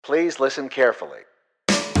Please listen carefully.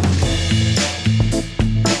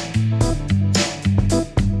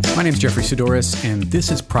 My name's Jeffrey Sidoris, and this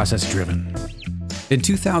is Process Driven. In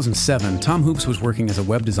 2007, Tom Hoops was working as a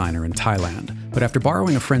web designer in Thailand, but after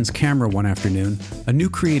borrowing a friend's camera one afternoon, a new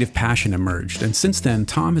creative passion emerged, and since then,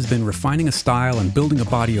 Tom has been refining a style and building a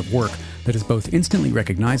body of work that is both instantly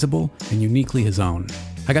recognizable and uniquely his own.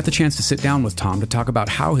 I got the chance to sit down with Tom to talk about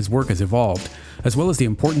how his work has evolved, as well as the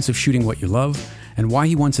importance of shooting what you love, and why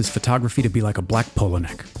he wants his photography to be like a black polo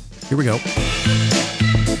neck. Here we go.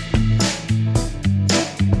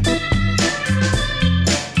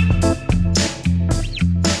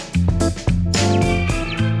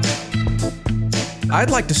 I'd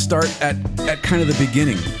like to start at kind of the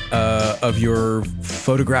beginning of your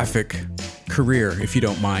photographic career, if you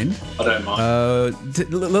don't mind. I don't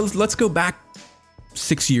mind. Let's go back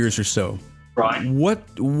 6 years or so. Right.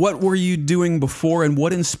 What were you doing before, and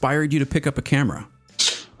what inspired you to pick up a camera?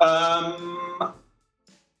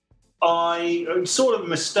 Sort of a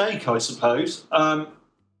mistake, I suppose. I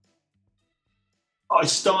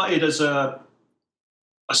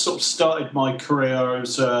sort of started my career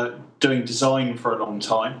as doing design for a long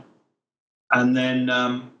time, and then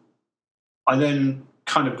I then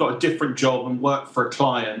kind of got a different job and worked for a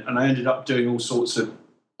client, and I ended up doing all sorts of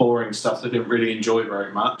boring stuff that I didn't really enjoy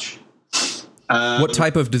very much. What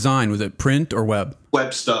type of design? Was it print or web?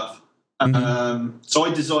 Web stuff. Mm-hmm. So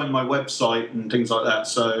I designed my website and things like that,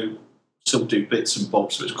 so still do bits and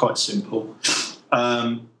bobs, so it's quite simple.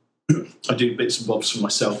 I do bits and bobs for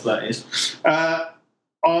myself, that is. I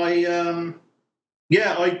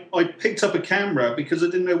picked up a camera because I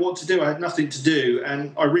didn't know what to do. I had nothing to do,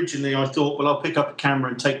 and originally I thought, well, I'll pick up a camera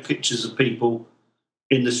and take pictures of people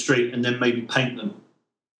in the street and then maybe paint them.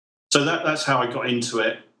 So that's how I got into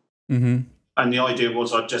it. Mm-hmm. And the idea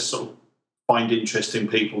was I'd just sort of find interesting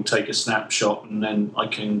people, take a snapshot, and then I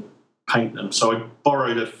can paint them. So I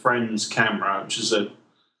borrowed a friend's camera, which is a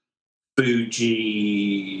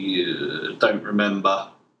Fuji, don't remember,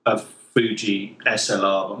 a Fuji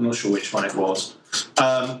SLR, I'm not sure which one it was.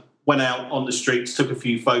 Went out on the streets, took a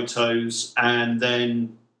few photos, and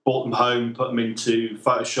then brought them home, put them into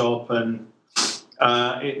Photoshop, and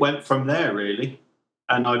it went from there, really.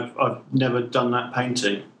 And I've never done that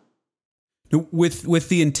painting. With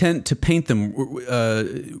the intent to paint them,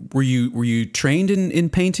 were you trained in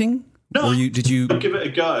painting? No, did you give it a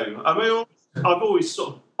go? I mean, I've always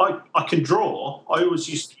sort of I can draw. I always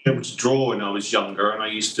used to be able to draw when I was younger, and I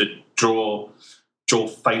used to draw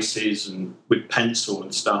faces and with pencil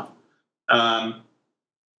and stuff.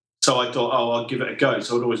 So I thought, I'll give it a go.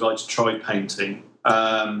 So I'd always like to try painting,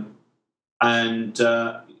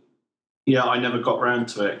 I never got around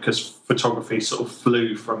to it because photography sort of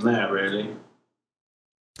flew from there, really.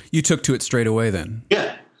 You took to it straight away then?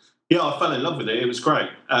 Yeah, I fell in love with it. It was great.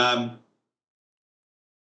 I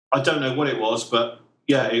don't know what it was, but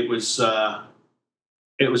yeah, it was a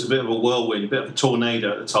bit of a whirlwind, a bit of a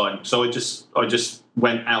tornado at the time. So I just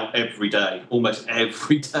went out every day, almost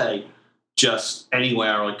every day, just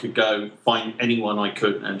anywhere I could go, find anyone I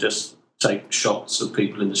could, and just take shots of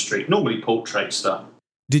people in the street, normally portrait stuff.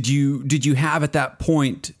 Did you have at that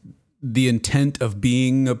point the intent of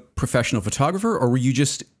being a professional photographer, or were you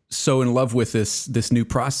just so in love with this new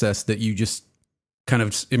process that you just kind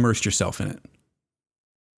of immersed yourself in it?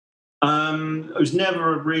 It was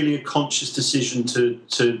never really a conscious decision to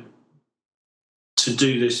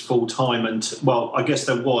do this full time, and well, I guess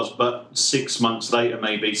there was, but 6 months later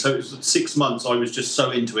maybe. So it was 6 months. I was just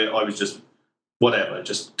so into it. I was just whatever,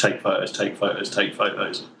 just take photos,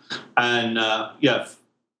 and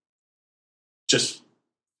just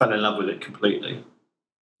fell in love with it completely.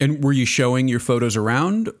 And were you showing your photos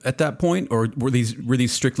around at that point, or were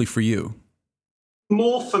these strictly for you?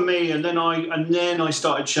 More for me, and then I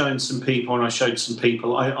started showing some people, and I showed some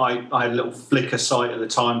people. I had a little Flickr site at the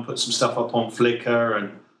time, put some stuff up on Flickr,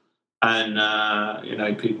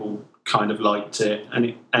 and people kind of liked it,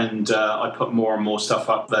 and I put more and more stuff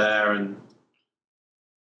up there, and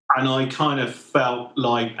I kind of felt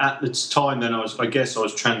like at the time then I was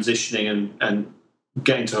transitioning and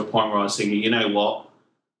getting to a point where I was thinking, you know what,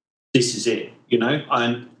 this is it,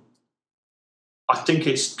 and I think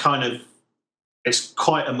it's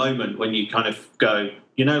quite a moment when you kind of go,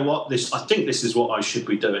 you know what, I think this is what I should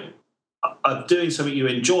be doing. I'm doing something you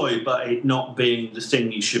enjoy, but it not being the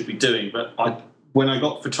thing you should be doing. But when I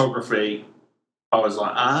got photography, I was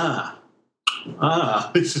like,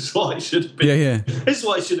 this is what I should have been. Yeah. This is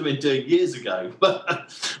what I should have been doing years ago. But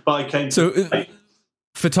I came. So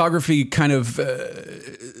photography kind of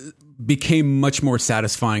became much more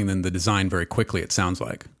satisfying than the design very quickly. It sounds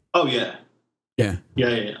like. Oh yeah. Yeah.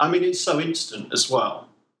 I mean, it's so instant as well.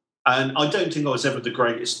 And I don't think I was ever the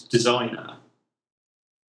greatest designer.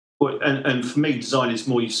 And for me, design is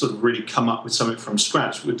more you sort of really come up with something from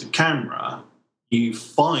scratch. With the camera, you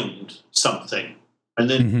find something, and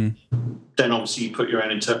then obviously you put your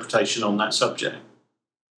own interpretation on that subject.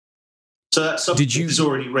 So that subject is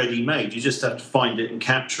already ready-made. You just have to find it and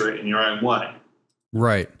capture it in your own way.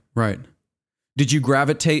 Right. Did you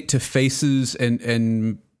gravitate to faces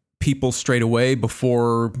and people straight away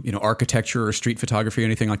before, architecture or street photography or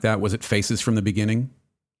anything like that? Was it faces from the beginning?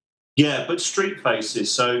 Yeah, but street faces.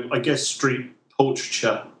 So I guess street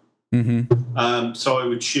portraiture. So I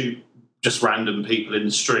would shoot just random people in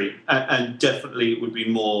the street, and definitely it would be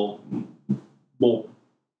more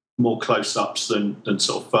close-ups than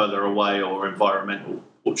sort of further away or environmental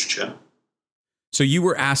portraiture. So you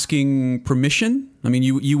were asking permission? I mean,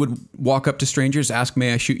 you would walk up to strangers, ask,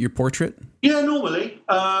 "May I shoot your portrait?" Yeah, normally.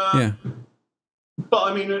 Yeah. But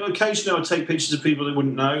I mean, occasionally I would take pictures of people that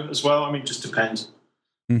wouldn't know as well. I mean, it just depends.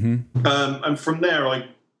 And from there, I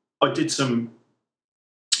did some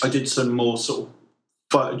more sort of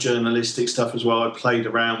photojournalistic stuff as well. I played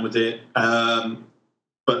around with it,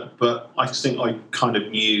 but I think I kind of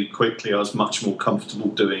knew quickly I was much more comfortable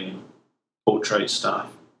doing portrait stuff.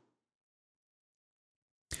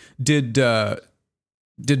 Did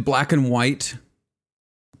black and white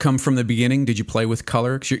come from the beginning? Did you play with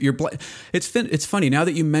color? 'Cause it's funny now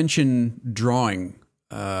that you mention drawing.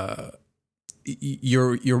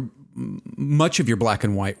 Your much of your black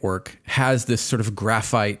and white work has this sort of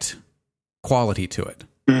graphite quality to it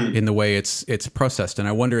in the way it's processed, and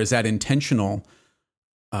I wonder, is that intentional,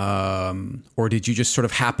 or did you just sort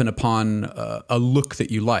of happen upon a look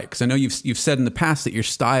that you like? Because I know you've said in the past that your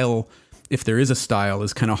style, if there is a style,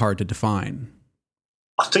 is kind of hard to define.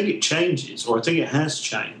 I think it changes, or I think it has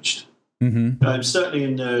changed. Certainly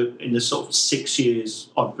in the sort of 6 years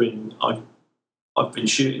I've been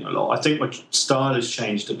shooting a lot. I think my style has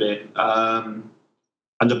changed a bit,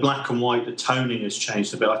 and the black and white, the toning has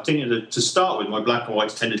changed a bit. I think to start with, my black and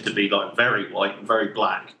whites tended to be like very white and very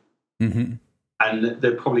black, and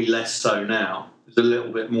they're probably less so now. There's a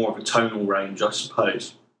little bit more of a tonal range, I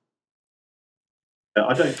suppose.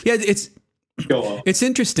 I don't. Yeah, it's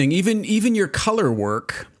interesting. Even your color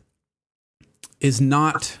work is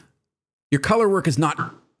not. Your color work is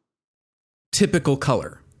not typical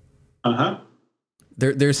color.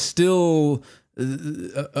 There's still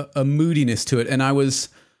a moodiness to it, and I was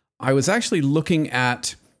actually looking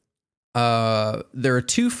at. There are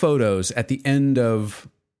two photos at the end of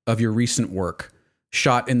your recent work,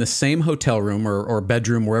 shot in the same hotel room or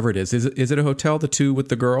bedroom, wherever it is. Is it a hotel? The two with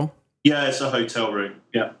the girl? Yeah, it's a hotel room.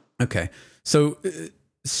 Yeah. Okay, so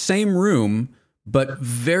same room, but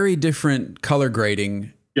very different color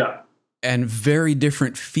grading. Yeah. And very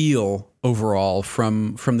different feel overall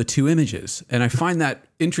from the two images. And I find that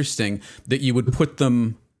interesting that you would put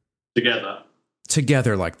them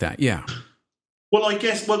together like that. Yeah. Well, I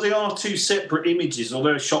guess, they are two separate images,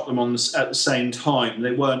 although I shot them at the same time.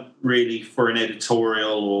 They weren't really for an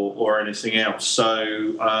editorial or anything else.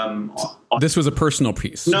 So this was a personal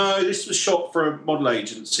piece. No, this was shot for a model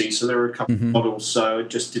agency. So there were a couple of models. So I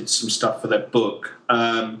just did some stuff for their book.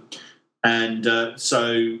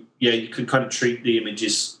 So, yeah, you can kind of treat the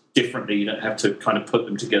images differently. You don't have to kind of put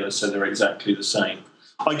them together so they're exactly the same.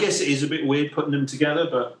 I guess it is a bit weird putting them together,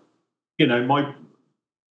 but, my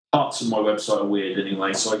parts of my website are weird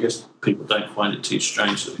anyway, so I guess people don't find it too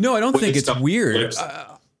strange. No, I don't think it's weird.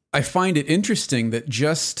 I find it interesting that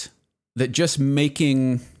just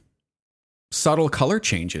making subtle color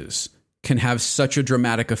changes can have such a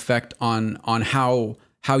dramatic effect on how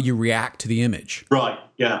you react to the image. Right,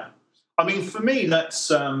 yeah. I mean, for me, that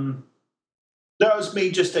was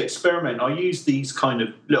me just experimenting. I use these kind of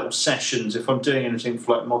little sessions if I'm doing anything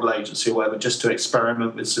for like model agency or whatever, just to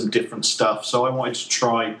experiment with some different stuff. So I wanted to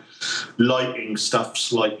try lighting stuff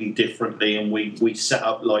slightly differently, and we set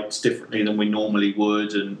up lights differently than we normally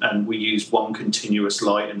would, and we used one continuous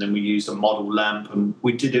light, and then we used a model lamp, and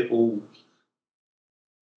we did it all.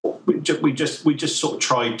 We just sort of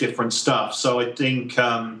tried different stuff. So I think.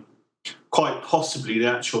 Quite possibly the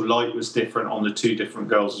actual light was different on the two different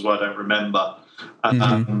girls as well. I don't remember.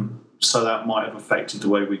 So that might have affected the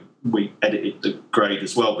way we edited the grade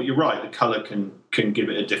as well. But you're right, the colour can give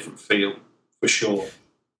it a different feel, for sure.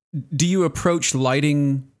 Do you approach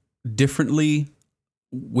lighting differently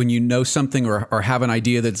when you know something or have an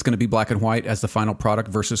idea that it's going to be black and white as the final product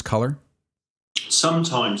versus color?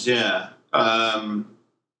 Sometimes, yeah.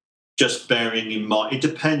 Just bearing in mind, it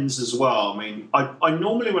depends as well. I mean, I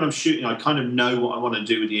normally, when I'm shooting, I kind of know what I want to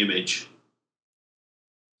do with the image.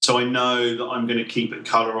 So I know that I'm going to keep it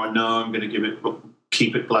color. I know I'm going to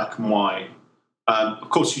keep it black and white. Of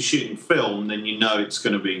course, you're shooting film, then you know it's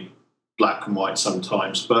going to be black and white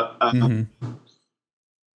sometimes. But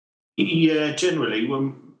yeah, generally,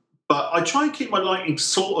 but I try and keep my lighting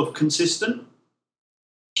sort of consistent.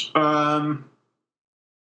 But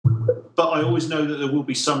I always know that there will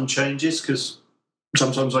be some changes because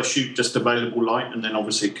sometimes I shoot just available light, and then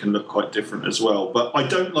obviously it can look quite different as well. But I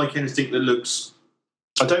don't like anything that looks.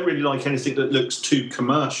 I don't really like anything that looks too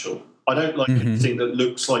commercial. I don't like anything that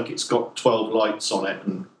looks like it's got 12 lights on it.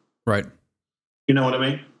 And right. You know what I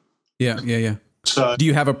mean? Yeah. So, do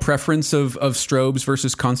you have a preference of strobes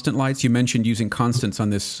versus constant lights? You mentioned using constants on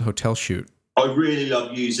this hotel shoot. I really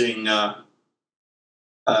love using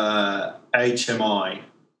HMI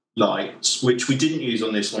lights, which we didn't use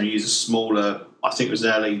on this one. We used a smaller, I think it was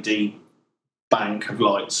an LED bank of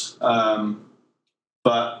lights.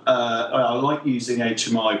 But I like using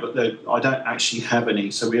HMI, but I don't actually have any,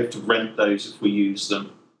 so we have to rent those if we use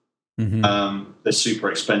them. They're super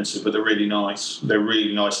expensive, but they're really nice. They're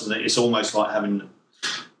really nice, and it's almost like having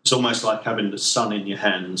the sun in your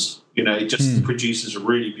hands. You know, it just produces a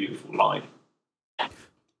really beautiful light.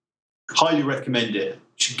 Highly recommend it. You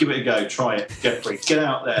should give it a go. Try it, Jeffrey. Get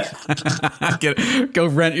out there. Go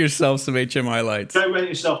rent yourself some HMI lights. Go rent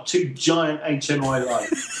yourself 2 giant HMI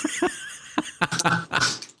lights.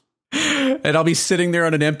 And I'll be sitting there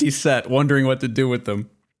on an empty set wondering what to do with them.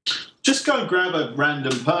 Just go and grab a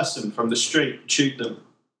random person from the street and shoot them.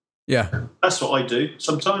 Yeah. That's what I do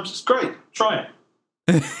sometimes. It's great. Try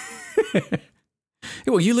it.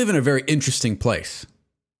 Well, you live in a very interesting place.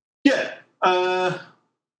 Yeah.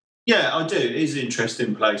 Yeah, I do. It is an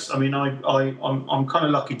interesting place. I mean, I'm kind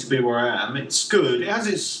of lucky to be where I am. It's good. It has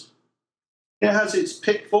its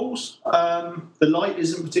pitfalls. The light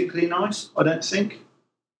isn't particularly nice, I don't think.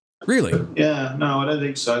 Really? Yeah, no, I don't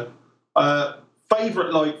think so.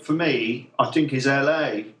 Favorite light for me, I think, is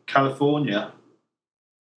LA, California.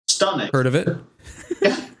 Stunning. Heard of it?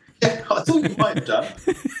 Yeah, I thought you might have done.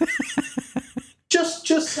 Just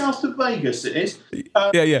south of Vegas, it is.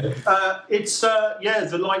 Yeah. It's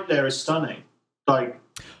the light there is stunning. Like,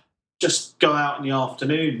 just go out in the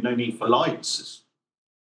afternoon, no need for lights. It's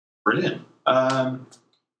brilliant.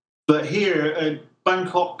 But here,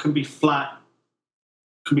 Bangkok can be flat.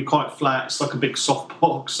 Can be quite flat. It's like a big soft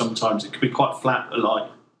box sometimes. It can be quite flat, the light.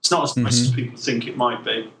 It's not as nice as people think it might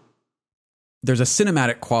be. There's a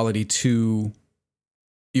cinematic quality to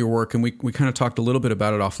your work, and we kind of talked a little bit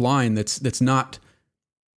about it offline. That's not,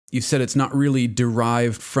 you said it's not really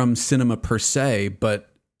derived from cinema per se,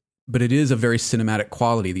 but it is a very cinematic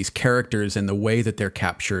quality. These characters and the way that they're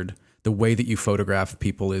captured, the way that you photograph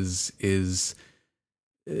people is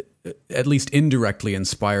at least indirectly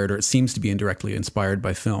inspired, or it seems to be indirectly inspired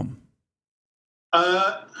by film.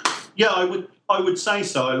 Yeah, I would say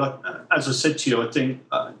so. Like, as I said to you, I think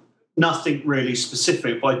nothing really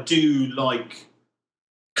specific, but I do like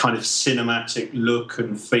kind of cinematic look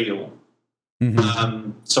and feel.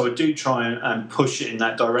 So I do try and push it in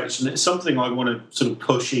that direction. It's something I want to sort of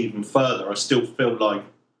push even further. I still feel like,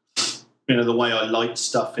 you know, the way I light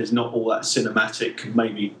stuff is not all that cinematic.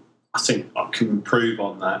 Maybe I think I can improve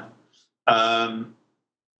on that.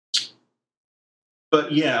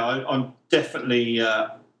 But yeah, I'm definitely,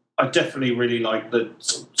 I definitely really like the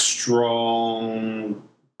sort of strong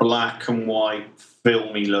black and white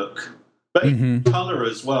filmy look, but color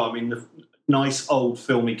as well. I mean, the nice old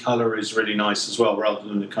filmy color is really nice as well, rather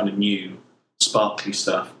than the kind of new sparkly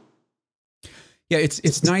stuff. Yeah,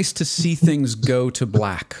 it's nice to see things go to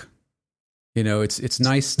black. You know, it's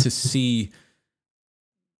nice to see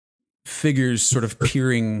figures sort of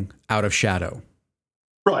peering out of shadow.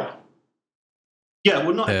 Right. Yeah,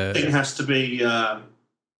 well, not everything has to be. Not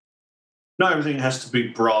everything has to be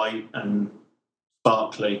bright and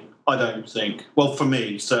sparkly. I don't think. Well, for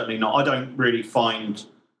me, certainly not. I don't really find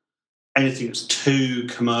anything that's too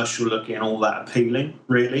commercial looking all that appealing,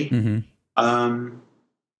 really.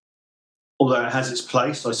 Although it has its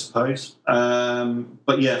place, I suppose.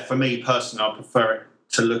 But yeah, for me personally, I prefer it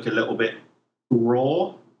to look a little bit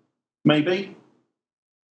raw, maybe.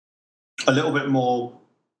 A little bit more,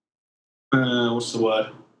 what's the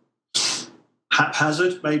word?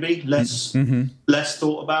 Haphazard, maybe. Less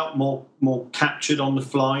thought about, more captured on the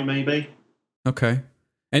fly, maybe. Okay.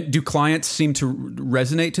 And do clients seem to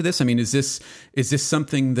resonate to this? I mean, is this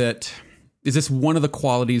something that, is this one of the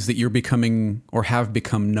qualities that you're becoming or have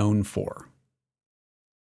become known for?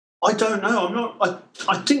 I don't know. I'm not.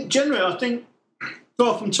 I think generally,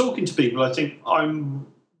 well, from talking to people, I think I'm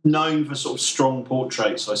known for sort of strong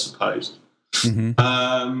portraits, I suppose.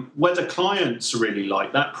 Whether clients are really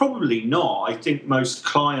like that, probably not. I think most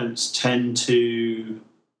clients tend to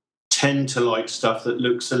tend to like stuff that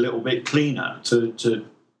looks a little bit cleaner.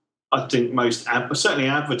 I think certainly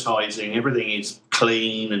advertising, everything is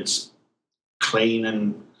clean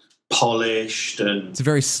and polished, and it's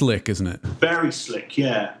very slick, isn't it? Very slick,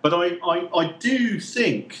 yeah. But I do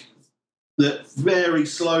think that very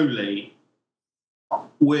slowly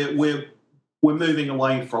we're moving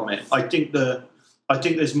away from it. I think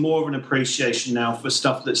there's more of an appreciation now for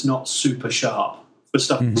stuff that's not super sharp, for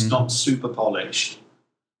stuff that's not super polished.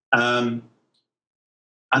 And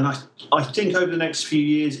I think over the next few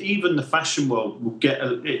years, even the fashion world will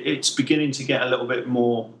it's beginning to get a little bit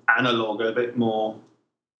more analog, a bit more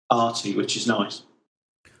arty, which is nice.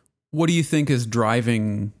 What do you think is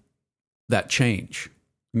driving that change?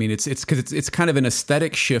 I mean, it's because it's kind of an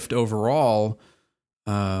aesthetic shift overall.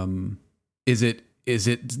 Is it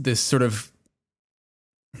this sort of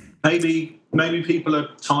maybe people are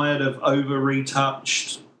tired of over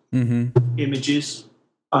retouched images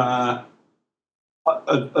of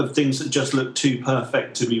things that just look too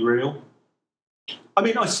perfect to be real? I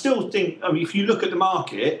mean, I still think. I mean, if you look at the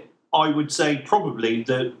market, I would say probably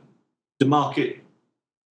that the market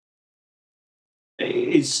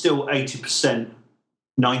is still 80%,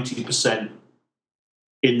 90%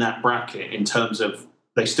 in that bracket in terms of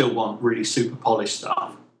they still want really super polished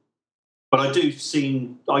stuff. But I do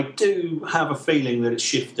have a feeling that it's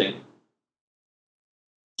shifting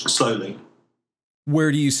slowly.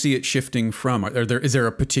 Where do you see it shifting from? Is there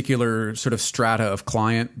a particular sort of strata of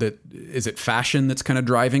client is it fashion that's kind of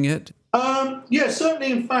driving it? Yeah,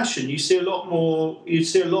 certainly in fashion, you see a lot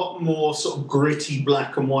more sort of gritty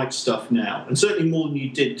black and white stuff now, and certainly more than you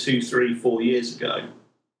did 2, 3, 4 years ago.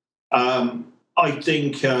 I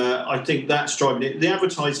think that's driving it. The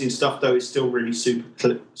advertising stuff, though, is still really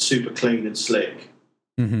super clean and slick.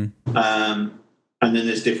 Mm-hmm. And then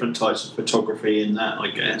there's different types of photography in that,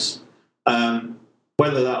 I guess.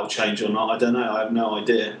 Whether that'll change or not, I don't know. I have no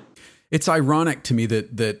idea. It's ironic to me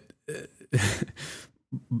that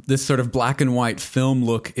this sort of black and white film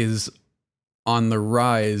look is on the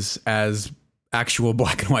rise as actual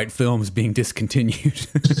black and white films being discontinued.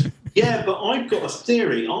 Yeah, but I've got a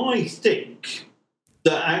theory. I think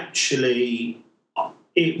that actually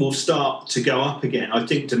it will start to go up again. I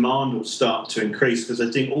think demand will start to increase because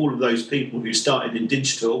I think all of those people who started in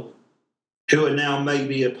digital, who are now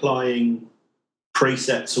maybe applying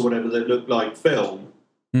presets or whatever that look like film,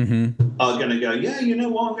 are going to go, yeah, you know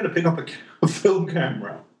what, I'm going to pick up a film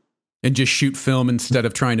camera. And just shoot film instead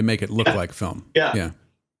of trying to make it look like film. Yeah.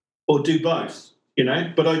 Or do both, you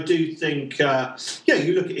know. But I do think, you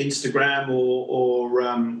look at Instagram or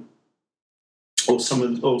some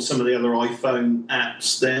of the other iPhone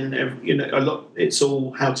apps, then, a lot. It's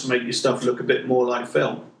all how to make your stuff look a bit more like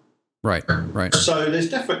film. Right. So there's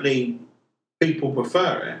definitely people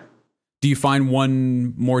prefer it. Do you find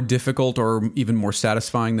one more difficult or even more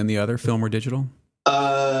satisfying than the other, film or digital?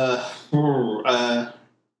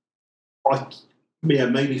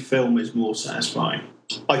 Maybe film is more satisfying.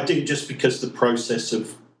 I think just because the process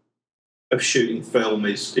of shooting film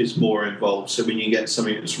is more involved. So when you get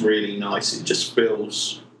something that's really nice, it just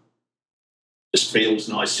feels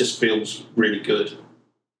nice, just feels really good,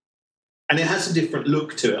 and it has a different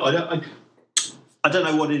look to it. I don't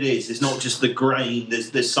know what it is. It's not just the grain.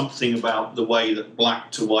 There's something about the way that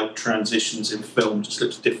black to white transitions in film just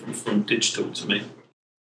looks different from digital to me.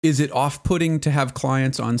 Is it off-putting to have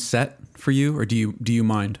clients on set for you, or do you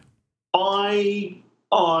mind? I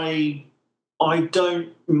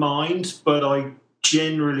don't mind, but I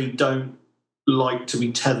generally don't like to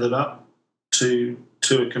be tethered up to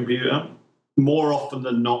a computer. More often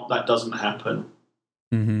than not, that doesn't happen.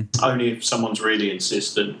 Only if someone's really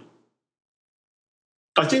insistent.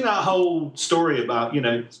 I think that whole story about,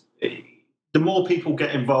 the more people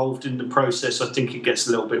get involved in the process, I think it gets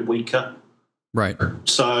a little bit weaker. Right.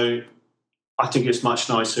 So I think it's much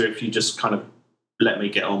nicer if you just kind of let me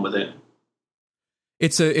get on with it.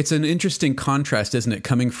 It's an interesting contrast, isn't it?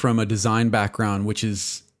 Coming from a design background, which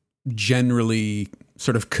is generally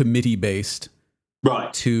sort of committee based,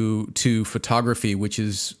 right, to photography, which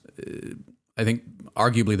is, I think,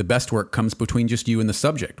 arguably the best work comes between just you and the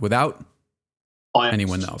subject, without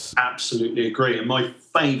anyone else. Absolutely agree. And my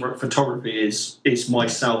favourite photography is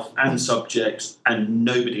myself and subjects, and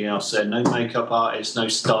nobody else there. No makeup artist, no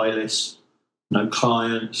stylist, no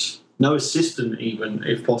clients. No assistant, even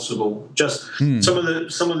if possible. Just some of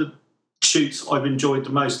the shoots I've enjoyed the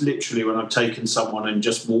most. Literally, when I've taken someone and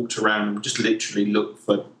just walked around and just literally looked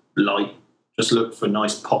for light, just looked for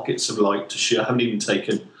nice pockets of light to shoot. I haven't even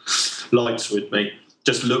taken lights with me.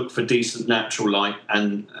 Just looked for decent natural light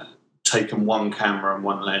and taken one camera and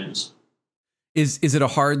one lens. Is it a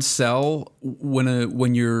hard sell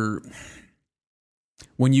when you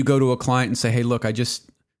go to a client and say, hey, look, I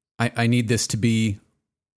need this to be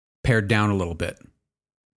pared down a little bit?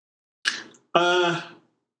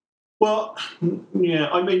 Well, yeah,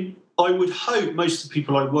 I mean, I would hope most of the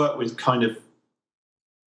people I work with kind of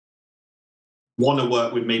want to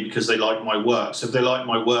work with me because they like my work. So if they like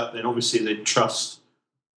my work, then obviously they trust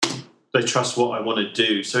what I want to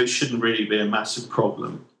do. So it shouldn't really be a massive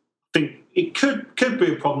problem. I think it could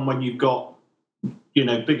be a problem when you've got,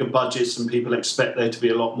 bigger budgets and people expect there to be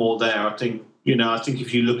a lot more there. I think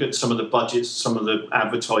if you look at some of the budgets, some of the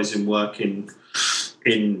advertising work in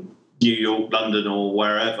New York, London, or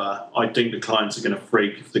wherever, I think the clients are going to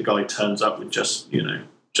freak if the guy turns up with just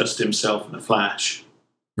himself and a flash.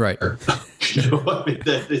 Right.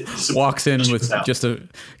 Walks in with just a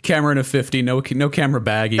camera and a 50, no camera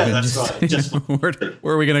bag even. Yeah, that's right. Just where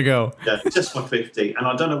are we going to go? Yeah, just my 50. And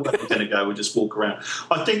I don't know where we're going to go. We'll just walk around.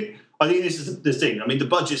 I think this is the thing. I mean, the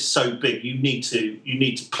budget's so big, you need to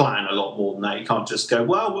plan a lot more than that. You can't just go,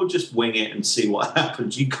 well, we'll just wing it and see what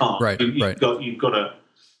happens. You can't. Right. You've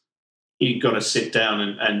got to sit down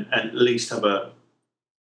and at least have a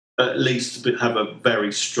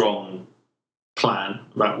very strong plan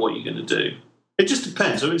about what you're going to do. It just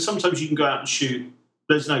depends. I mean, sometimes you can go out and shoot.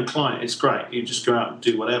 There's no client. It's great. You just go out and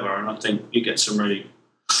do whatever, and I think you get some really,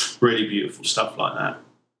 really beautiful stuff like that.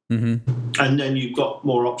 Mm-hmm. And then you've got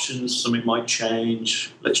more options. Something might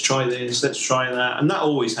change. Let's try this. Let's try that. And that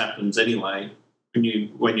always happens anyway.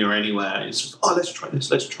 When you're anywhere, it's just, let's try this.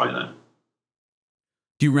 Let's try that.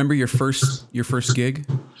 Do you remember your first gig?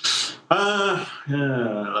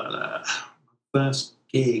 First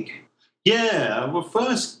gig. Yeah, well,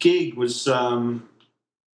 first gig was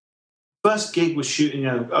shooting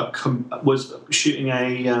a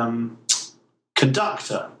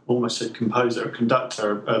conductor, almost a composer, a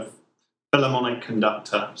conductor, a Philharmonic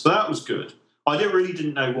conductor. So that was good. I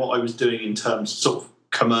didn't know what I was doing in terms of sort of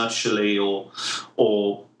commercially or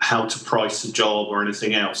how to price a job or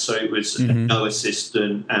anything else. So it was no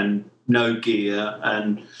assistant and no gear,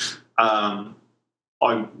 and I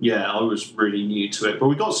was really new to it. But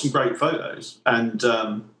we got some great photos, and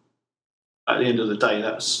at the end of the day,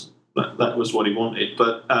 that was what he wanted.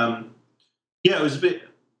 But it was a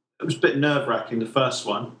bit nerve-wracking, the first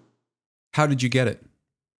one. How did you get it?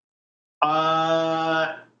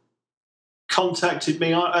 Contacted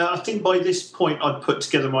me. I think by this point I'd put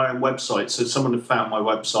together my own website, so someone had found my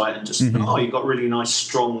website and just, you've got really nice,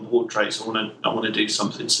 strong portraits. I want to do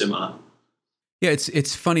something similar. Yeah,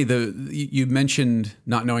 it's funny. You mentioned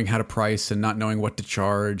not knowing how to price and not knowing what to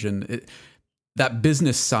charge, and that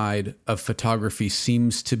business side of photography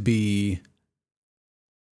seems to be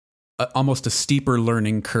almost a steeper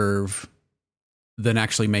learning curve than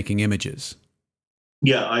actually making images.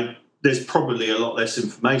 Yeah, there's probably a lot less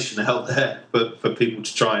information out there for people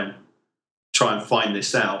to try and find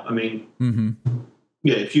this out. I mean,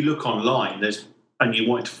 if you look online, and you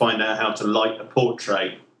want to find out how to light a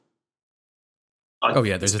portrait.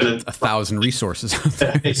 There's 1,000 resources out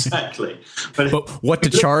there. Exactly. But what to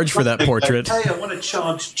charge for that portrait? Hey, I want to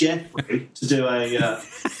charge Jeffrey to do a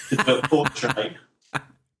portrait.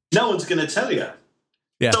 No one's going to tell you.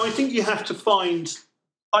 Yeah. So I think you have to find.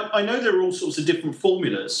 I know there are all sorts of different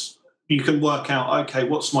formulas. You can work out, okay,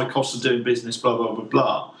 what's my cost of doing business, blah blah blah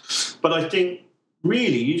blah. But I think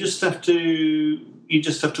really you just have to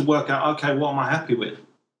work out, okay, what am I happy with?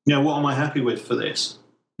 What am I happy with for this?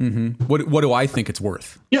 Mm-hmm. What do I think it's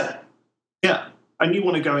worth? Yeah. And you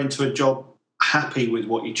want to go into a job happy with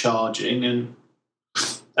what you're charging and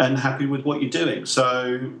happy with what you're doing.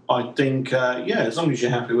 So I think, as long as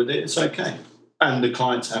you're happy with it, it's okay. And the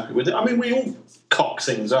client's happy with it. I mean, we all cock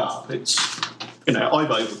things up. It's, I've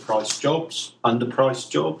overpriced jobs, underpriced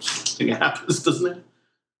jobs. I think it happens, doesn't it?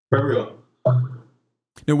 For everyone.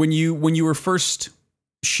 Now, when you were first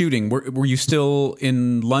shooting, were you still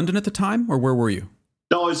in London at the time, or where were you?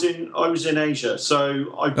 No, I was in Asia.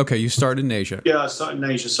 So okay, you started in Asia. Yeah, I started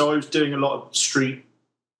in Asia. So I was doing a lot of street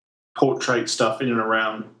portrait stuff in and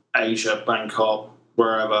around Asia, Bangkok,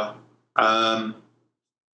 wherever.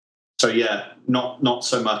 Not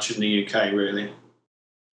so much in the UK, really.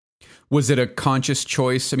 Was it a conscious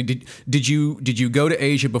choice? I mean, did you go to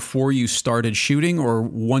Asia before you started shooting, or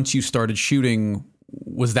once you started shooting,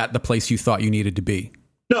 was that the place you thought you needed to be?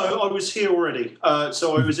 No, I was here already.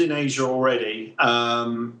 So I was in Asia already,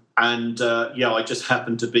 I just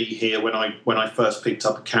happened to be here when I first picked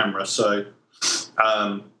up a camera. So,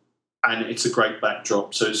 and it's a great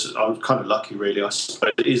backdrop. So I was kind of lucky, really. I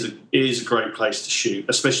suppose it is a great place to shoot,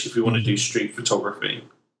 especially if you want to do street photography.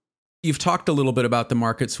 You've talked a little bit about the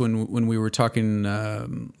markets when we were talking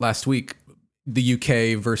last week. the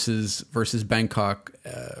UK versus Bangkok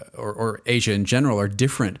or Asia in general are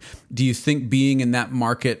different. Do you think being in that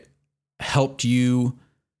market helped you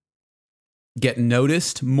get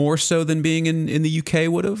noticed more so than being in the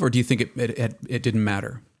UK would have, or do you think it didn't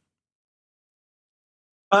matter?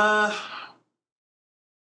 I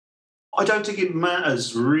don't think it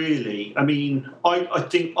matters really. I mean, I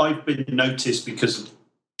think I've been noticed because of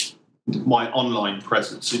my online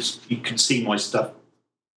presence. You can see my stuff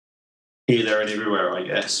here, there, and everywhere, I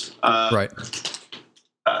guess. Right.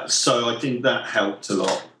 So I think that helped a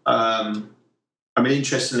lot. I mean,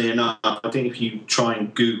 interestingly enough, I think if you try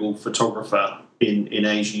and Google photographer in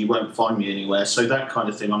Asia, you won't find me anywhere. So that kind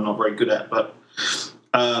of thing I'm not very good at. But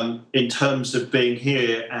in terms of being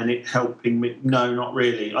here and it helping me, no, not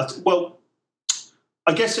really.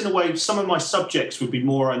 I guess in a way, some of my subjects would be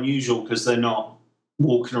more unusual because they're not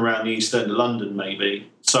walking around the East End of London,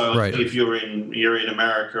 maybe. So right. If you're in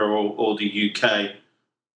America or the UK,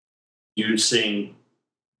 you're seeing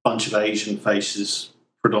a bunch of Asian faces.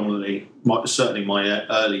 Predominantly, certainly my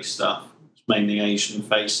early stuff, mainly Asian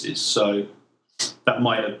faces. So that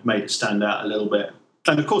might have made it stand out a little bit.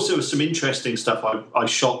 And of course, there was some interesting stuff. I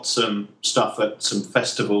shot some stuff at some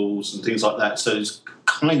festivals and things like that. So it's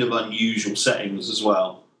kind of unusual settings as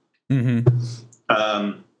well.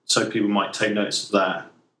 Mm-hmm. So people might take notice of that.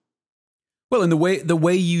 Well, and the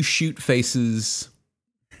way you shoot faces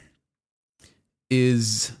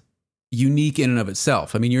is unique in and of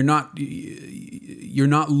itself. I mean, you're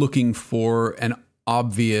not looking for an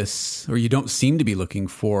obvious, or you don't seem to be looking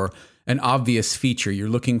for an obvious feature. You're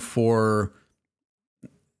looking for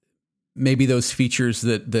maybe those features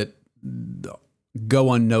that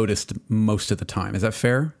go unnoticed most of the time. Is that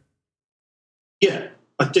fair? Yeah,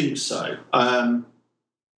 I think so.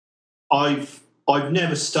 I've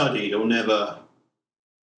never studied or never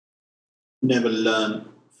learned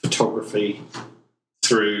photography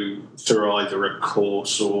through either a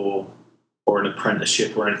course or an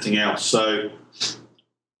apprenticeship or anything else. So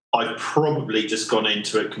I've probably just gone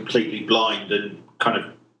into it completely blind and kind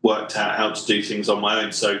of worked out how to do things on my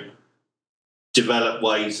own. So develop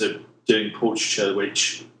ways of doing portraiture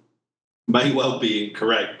which may well be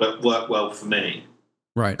incorrect, but work well for me.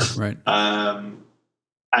 Right.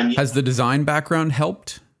 And has the design background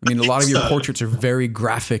helped? I mean, a lot of your portraits are very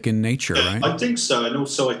graphic in nature, right? I think so. And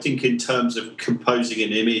also I think in terms of composing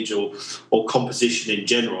an image or composition in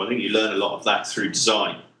general, I think you learn a lot of that through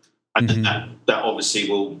design. And that obviously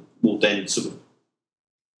will then sort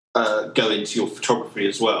of go into your photography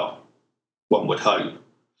as well, one would hope.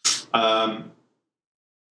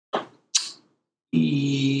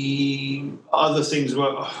 Other things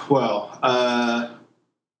were,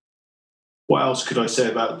 what else could I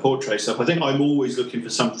say about the portrait stuff? I think I'm always looking for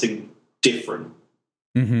something different.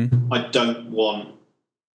 Mm-hmm. I don't want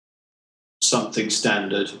something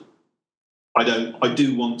standard. I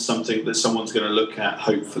do want something that someone's going to look at,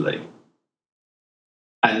 hopefully,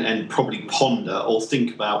 and probably ponder or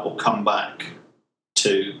think about or come back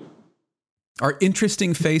to. Are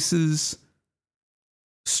interesting faces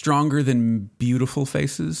stronger than beautiful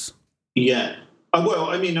faces? Yeah.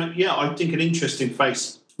 I think an interesting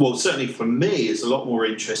face, well, certainly for me, is a lot more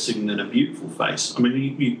interesting than a beautiful face. I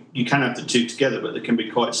mean, you can have the two together, but they can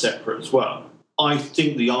be quite separate as well. I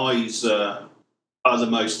think the eyes are the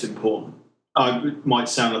most important. It might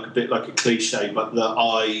sound like a bit like a cliche, but the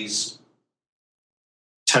eyes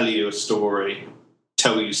tell you a story,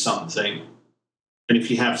 tell you something. And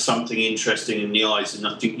if you have something interesting in the eyes, then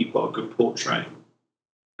I think you've got a good portrait.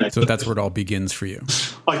 So that's where it all begins for you.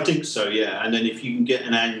 I think so, yeah. And then if you can get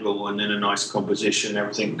an angle and then a nice composition,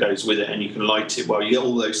 everything goes with it, and you can light it well, you get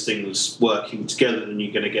all those things working together, then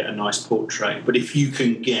you're going to get a nice portrait. But if you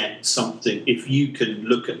can get something, if you can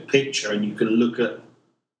look at a picture and you can look at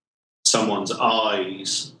someone's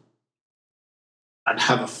eyes and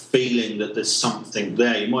have a feeling that there's something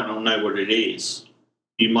there, you might not know what it is.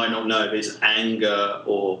 You might not know if it's anger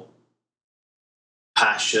or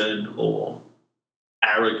passion or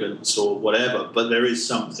arrogance or whatever, but there is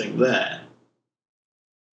something there.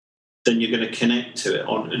 Then you're going to connect to it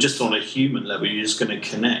on a human level. You're just going to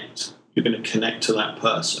connect. You're going to connect to that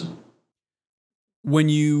person. When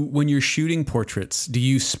you're shooting portraits, do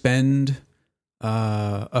you spend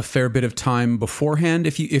a fair bit of time beforehand,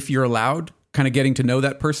 if you're allowed, kind of getting to know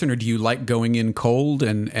that person, or do you like going in cold,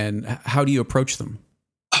 and how do you approach them?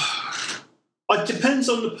 It depends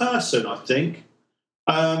on the person, I think.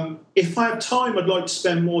 If I have time, I'd like to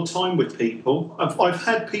spend more time with people. I've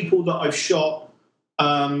had people that I've shot,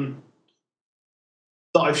 and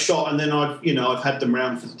then I've had them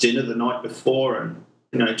round for dinner the night before, and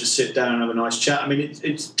just sit down and have a nice chat. I mean,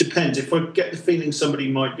 it depends. If I get the feeling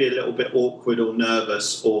somebody might be a little bit awkward or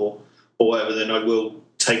nervous or whatever, then I will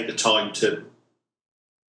take the time to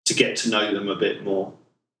get to know them a bit more.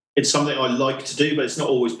 It's something I like to do, but it's not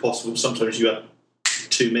always possible. Sometimes you have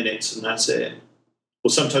 2 minutes and that's it. Or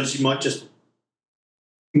sometimes you might just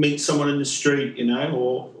meet someone in the street,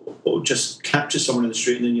 or just capture someone in the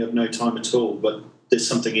street and then you have no time at all. But there's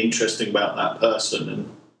something interesting about that person.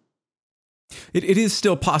 And it is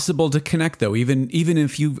still possible to connect, though, even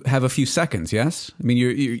if you have a few seconds, yes? I mean,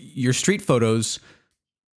 your street photos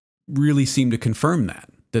really seem to confirm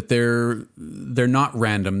that they're not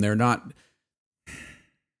random. They're not,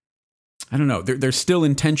 I don't know, they're still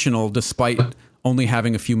intentional despite only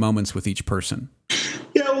having a few moments with each person.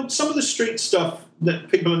 Yeah, well, some of the street stuff that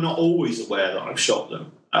people are not always aware that I've shot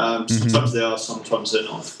them. Sometimes they are, sometimes they're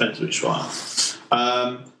not. Depends which one.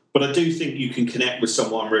 But I do think you can connect with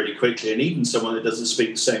someone really quickly, and even someone that doesn't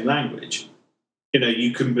speak the same language.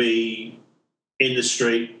 You can be in the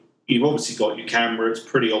street. You've obviously got your camera. It's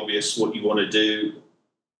pretty obvious what you want to do.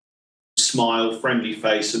 Smile, friendly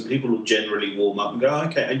face, and people will generally warm up and go,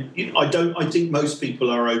 okay. And I think most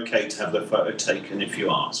people are okay to have their photo taken if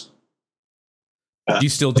you ask. Do you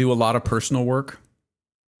still do a lot of personal work?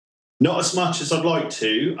 Not as much as I'd like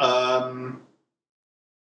to.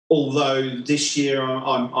 Although this year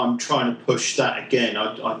I'm trying to push that again.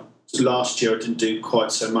 Last year I didn't do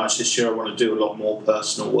quite so much. This year I want to do a lot more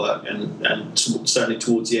personal work, and certainly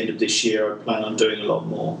towards the end of this year I plan on doing a lot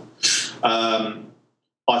more.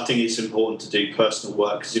 I think it's important to do personal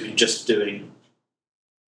work, because if you're just doing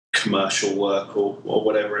commercial work or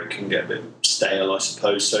whatever, it can get a bit stale, I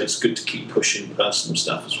suppose. So it's good to keep pushing personal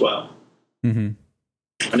stuff as well. Mm-hmm.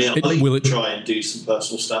 And I'll try and do some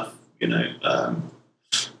personal stuff,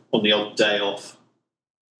 on the odd day off.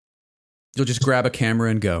 You'll just grab a camera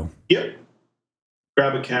and go. Yep.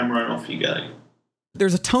 Grab a camera and off you go.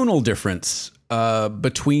 There's a tonal difference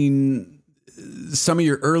between some of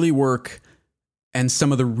your early work and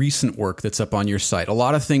some of the recent work that's up on your site. A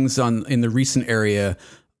lot of things in the recent area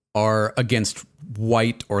are against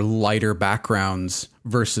white or lighter backgrounds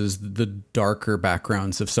versus the darker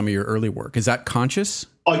backgrounds of some of your early work. Is that conscious?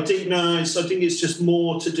 I think it's just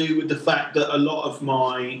more to do with the fact that a lot of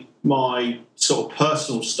my sort of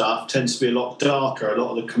personal stuff tends to be a lot darker. A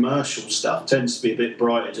lot of the commercial stuff tends to be a bit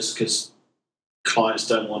brighter, just because clients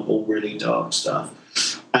don't want all really dark stuff.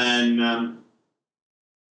 And I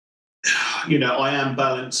am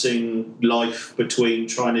balancing life between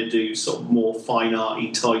trying to do sort of more fine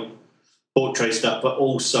arty type portrait stuff, but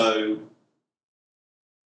also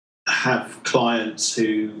have clients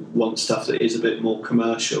who want stuff that is a bit more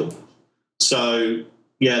commercial. So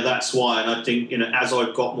yeah, that's why. And I think, as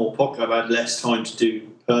I've got more popular, I've had less time to do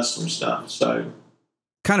personal stuff. So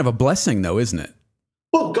kind of a blessing though, isn't it?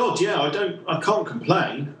 Well, God, yeah, I can't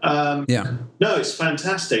complain. Yeah. No, it's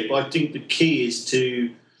fantastic. But I think the key is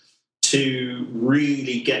to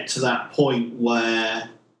really get to that point where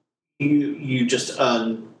you just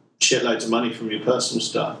earn shitloads of money from your personal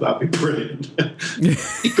stuff. That'd be brilliant.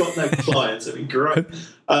 You've got no clients, that'd be great.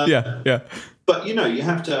 Yeah. But you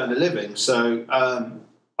have to earn a living, so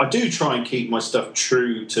I do try and keep my stuff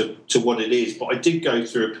true to what it is. But I did go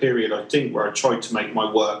through a period, I think, where I tried to make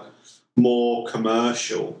my work more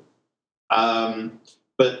commercial.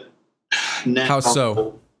 But now, how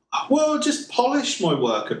so? Well, just polish my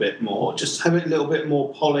work a bit more. Just have it a little bit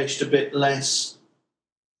more polished, a bit less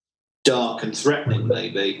dark and threatening,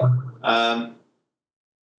 maybe.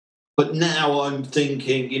 But now I'm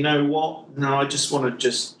thinking, you know what? No, I just want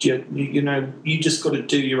to you just got to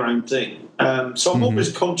do your own thing. So I'm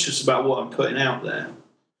always conscious about what I'm putting out there.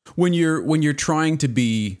 When you're trying to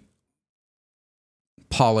be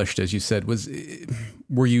polished, as you said,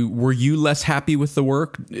 were you less happy with the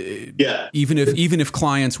work? Yeah. Even if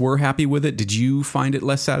clients were happy with it, did you find it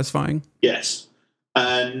less satisfying? Yes.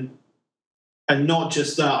 And not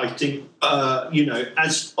just that, I think,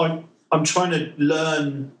 as I'm trying to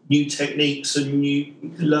learn new techniques and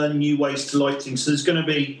learn new ways to light things. So there's going to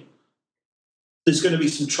be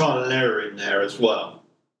some trial and error in there as well.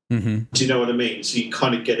 Mm-hmm. Do you know what I mean? So you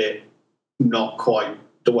kind of get it not quite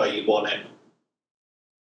the way you want it,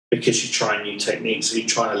 because you're trying new techniques, or you're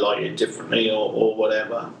trying to light it differently, or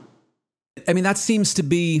whatever. I mean, that seems to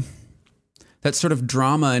be that sort of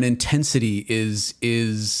drama and intensity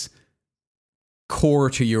is core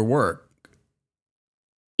to your work.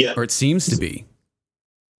 Yeah. Or it seems to be.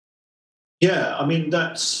 Yeah, I mean,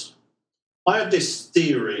 I have this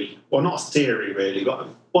theory, well, not a theory really, but,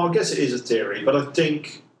 well, I guess it is a theory, but I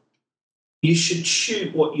think you should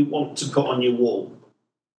shoot what you want to put on your wall.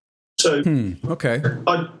 So, okay.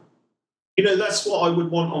 that's what I would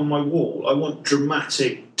want on my wall. I want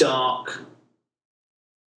dramatic, dark,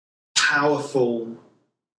 powerful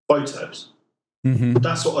photos. Mm-hmm.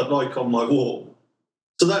 That's what I'd like on my wall.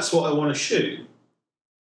 So that's what I want to shoot.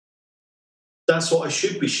 That's what I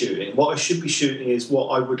should be shooting. What I should be shooting is what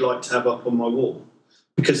I would like to have up on my wall,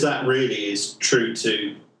 because that really is true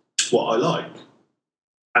to what I like.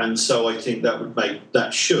 And so I think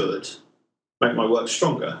that should make my work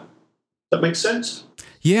stronger. That makes sense?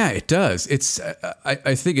 Yeah, it does.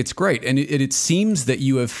 I think it's great. And it seems that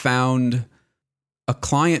you have found a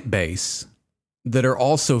client base that are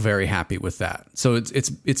also very happy with that. So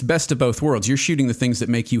it's best of both worlds. You're shooting the things that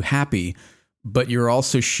make you happy, but you're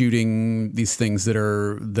also shooting these things that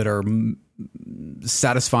are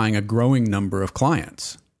satisfying a growing number of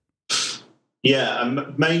clients. Yeah,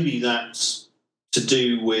 and maybe that's to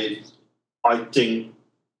do with, I think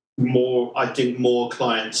more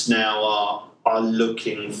clients now are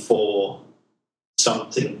looking for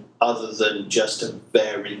something other than just a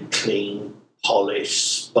very clean,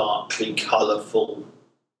 polished, sparkly, colourful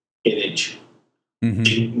image. Mm-hmm. I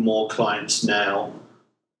think more clients now,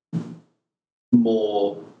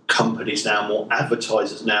 more companies now, more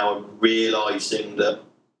advertisers now are realising that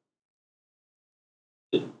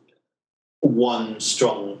one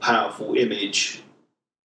strong, powerful image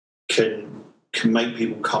can make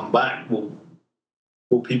people come back.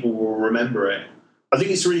 People will remember it. I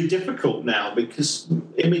think it's really difficult now because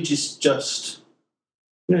image is just,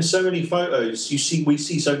 so many photos. We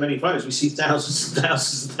see so many photos. We see thousands and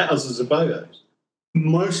thousands and thousands of photos.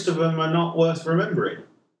 Most of them are not worth remembering.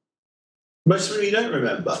 Most of them you don't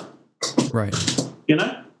remember. Right.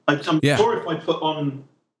 I'm sure if I put on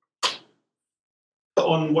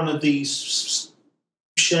one of these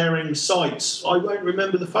sharing sites, I won't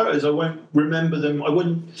remember the photos. I won't remember them. I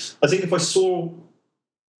think if I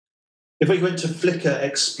went to Flickr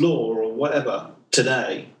Explore or whatever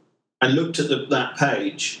today and looked at that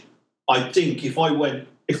page, I think if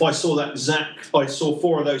I saw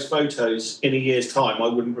 4 of those photos in a year's time, I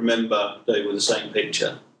wouldn't remember they were the same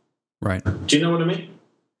picture. Right. Do you know what I mean?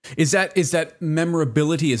 Is that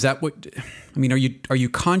memorability? Is that what, I mean, are you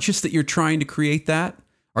conscious that you're trying to create that?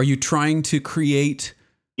 Are you trying to create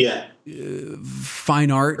fine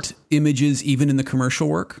art images even in the commercial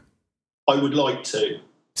work? I would like to.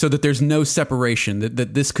 So that there's no separation,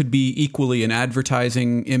 that this could be equally an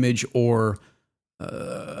advertising image or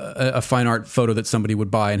a fine art photo that somebody would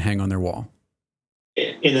buy and hang on their wall.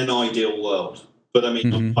 In an ideal world. But I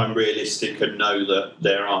mean, I'm realistic and know that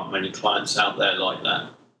there aren't many clients out there like that.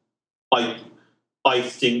 I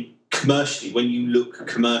think commercially, when you look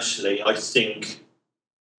commercially, I think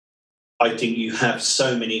you have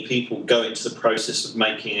so many people go into the process of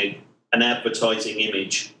making an advertising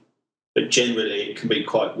image, but generally it can be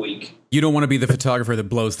quite weak. You don't want to be the photographer that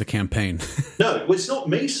blows the campaign. No, it's not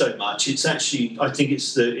me so much. It's actually, I think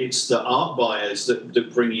it's the art buyers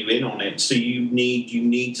that bring you in on it. So you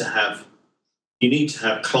need to have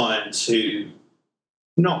clients who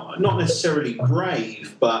not necessarily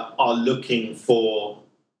brave, but are looking for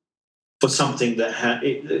something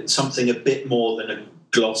something a bit more than a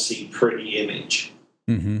glossy, pretty image.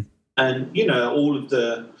 Mm-hmm. And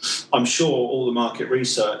I'm sure all the market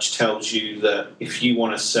research tells you that if you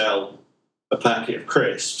want to sell a packet of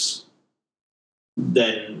crisps,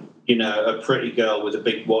 then a pretty girl with a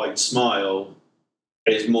big wide smile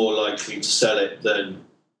is more likely to sell it than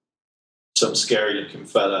some scary looking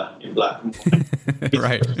fella in black and white.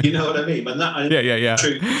 Right. You know what I mean? And that yeah.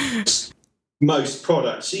 True. Most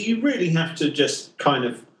products. So you really have to just kind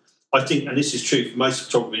of, I think, and this is true for most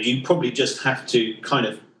photographers, you probably just have to kind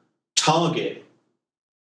of target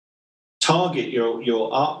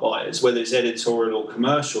your art buyers, whether it's editorial or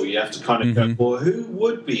commercial. You have to kind of go, well, who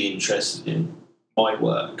would be interested in my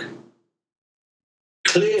work?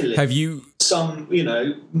 Clearly,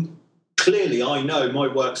 clearly I know my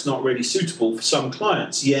work's not really suitable for some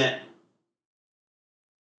clients, yet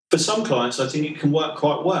for some clients I think it can work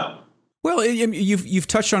quite well. Well, you've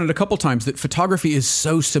touched on it a couple times that photography is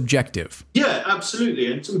so subjective. Yeah,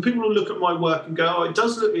 absolutely. And some people will look at my work and go, "Oh, it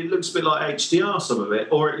looks a bit like HDR, some of it,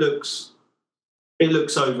 or it looks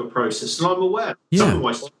over processed." And I'm aware. Yeah.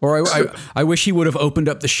 Or I wish he would have opened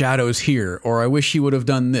up the shadows here, or I wish he would have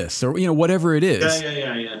done this, or whatever it is.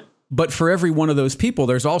 Yeah. But for every one of those people,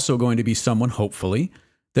 there's also going to be someone, hopefully,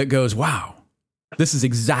 that goes, "Wow, this is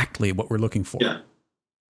exactly what we're looking for." Yeah.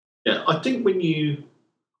 I think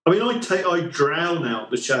I drown out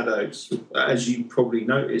the shadows, as you probably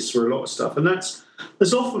notice, for a lot of stuff, and that's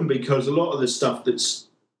often because a lot of the stuff that's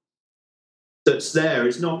there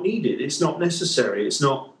is not needed. It's not necessary.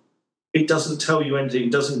 It doesn't tell you anything.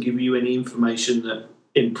 It doesn't give you any information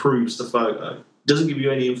improves the photo. It doesn't give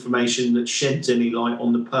you any information that sheds any light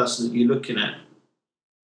on the person that you're looking at.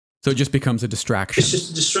 So it just becomes a distraction. It's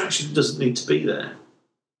just a distraction that doesn't need to be there.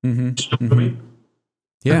 Mm-hmm. Do you know what I mean?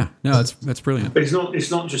 Yeah, no, that's brilliant. But it's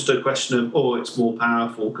not just a question of, it's more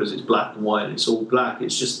powerful because it's black and white and it's all black.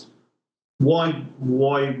 It's just why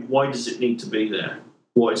does it need to be there?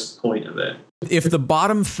 What is the point of it? If the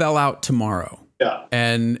bottom fell out tomorrow, yeah,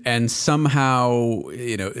 and somehow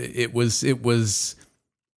it was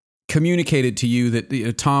communicated to you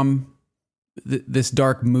that Tom, this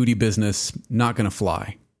dark, moody business not going to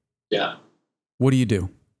fly. Yeah. What do you do?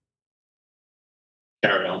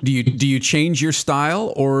 Carry on. Do you change your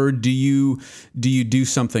style, or do you do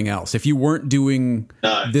something else? If you weren't doing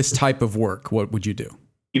this type of work, what would you do?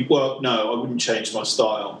 Well, no, I wouldn't change my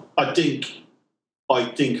style. I think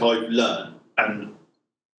I've learned, and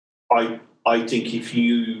I think if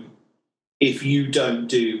you don't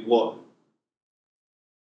do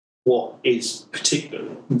what is particular,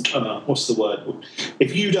 what's the word?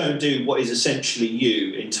 If you don't do what is essentially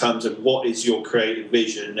you in terms of what is your creative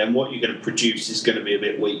vision, then what you're going to produce is going to be a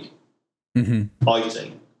bit weak. Mm-hmm. I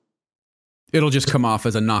think it'll just come off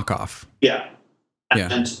as a knockoff. Yeah.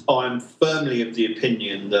 And I'm firmly of the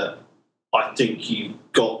opinion that I think you've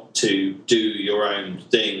got to do your own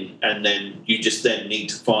thing, and then you just then need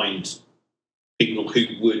to find people who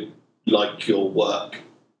would like your work.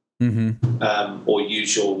 Mm-hmm. Or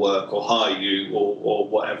use your work or hire you or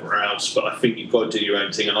whatever else. But I think you've got to do your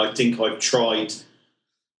own thing. And I think I've tried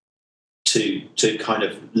to kind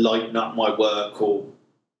of lighten up my work or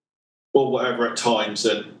whatever at times.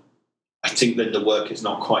 And I think then the work is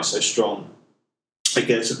not quite so strong. It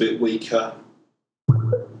gets a bit weaker.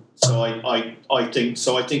 So I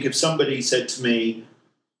think if somebody said to me,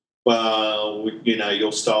 well,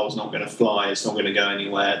 your style's not going to fly, it's not going to go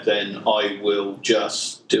anywhere, then I will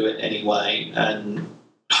just do it anyway and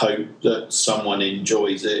hope that someone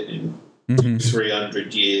enjoys it in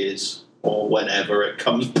 300 years or whenever it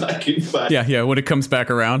comes back in fact. Yeah, when it comes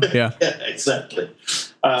back around. Yeah, yeah, exactly.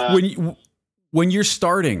 When you're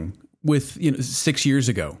starting with 6 years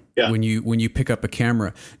ago, when you pick up a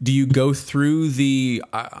camera, do you go through the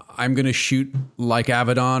I'm going to shoot like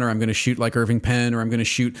Avedon, or I'm going to shoot like Irving Penn, or I'm going to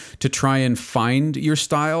shoot to try and find your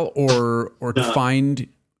style, or to find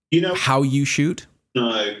how you shoot?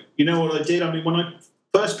 No. You know what I did? I mean, when I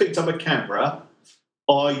first picked up a camera,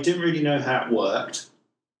 I didn't really know how it worked.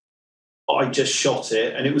 I just shot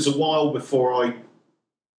it, and it was a while before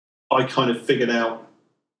I kind of figured out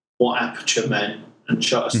what aperture meant and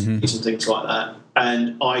shutter speeds and things like that.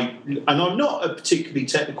 And I'm not a particularly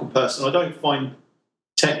technical person. I don't find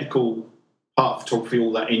technical part of photography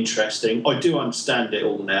all that interesting. I do understand it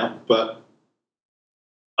all now, but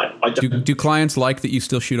I don't. Do clients like that you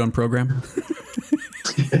still shoot on program?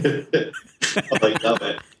 They love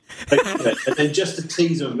it. And then just to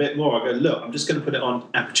tease them a bit more, I go, look, I'm just going to put it on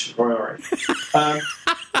aperture priority.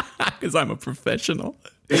 Because I'm a professional.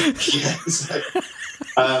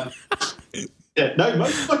 No,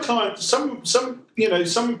 most of my clients, some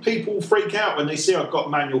people freak out when they see I've got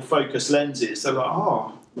manual focus lenses. They're like,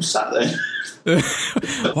 oh, what's that then?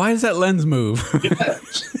 Why does that lens move?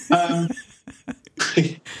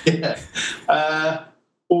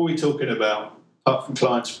 What are we talking about? Apart from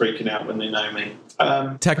clients freaking out when they know me.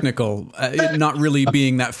 Technical, not really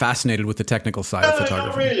being that fascinated with the technical side of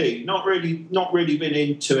photography. Not really been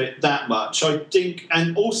into it that much. I think,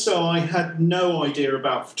 and also I had no idea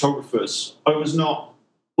about photographers. I was not,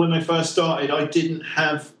 when I first started, I didn't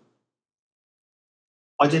have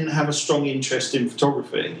a strong interest in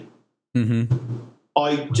photography. Mm-hmm.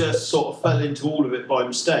 I just sort of fell into all of it by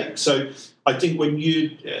mistake. So I think when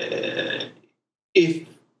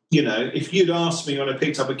if you'd asked me when I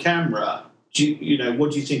picked up a camera,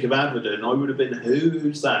 what do you think of Avedon? I would have been,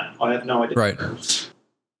 who's that? I have no idea. Right.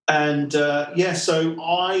 And so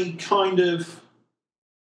I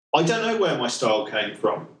don't know where my style came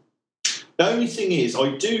from. The only thing is,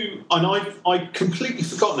 I've completely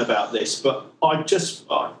forgotten about this, but I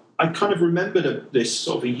kind of remembered this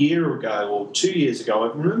sort of a year ago or 2 years ago. I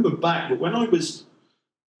remember back, but when I was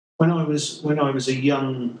a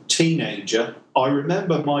young teenager, I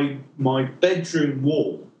remember my bedroom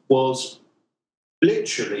wall was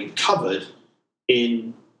literally covered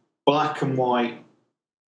in black and white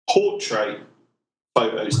portrait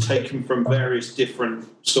photos taken from various different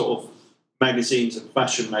sort of magazines and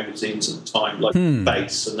fashion magazines at the time, like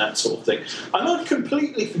Face and that sort of thing. And I'd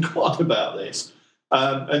completely forgotten about this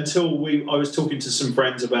until I was talking to some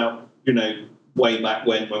friends about, way back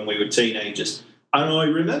when we were teenagers. And I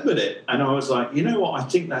remembered it. And I was like, you know what? I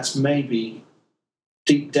think that's maybe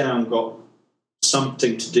deep down got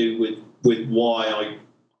something to do with with why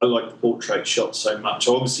I like portrait shots so much.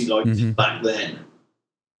 I obviously liked it back then.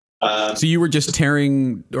 So you were just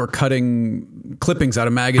tearing or cutting clippings out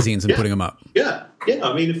of magazines and putting them up? Yeah.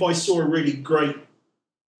 I mean, if I saw a really great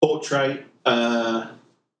portrait,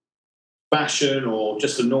 fashion or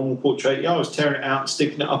just a normal portrait, I was tearing it out and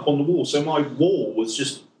sticking it up on the wall. So my wall was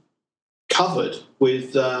just covered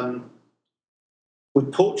with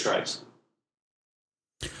portraits.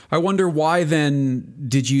 I wonder why then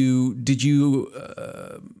did you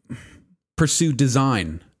pursue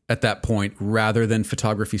design at that point rather than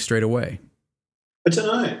photography straight away? I don't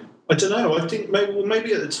know. I think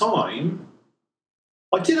maybe at the time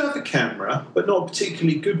I did have a camera, but not a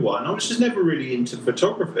particularly good one. I was just never really into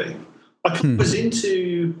photography. I was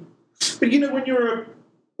into, but when you're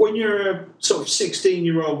a sort of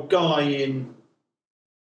 16-year-old guy in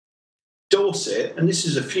Dorset, and this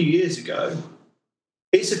is a few years ago,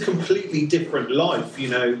 it's a completely different life,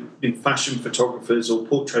 in fashion photographers or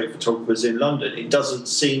portrait photographers in London. It doesn't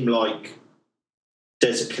seem like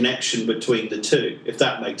there's a connection between the two, if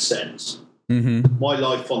that makes sense. Mm-hmm. My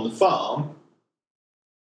life on the farm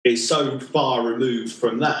is so far removed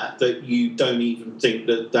from that you don't even think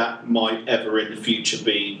that might ever in the future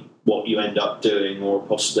be what you end up doing or a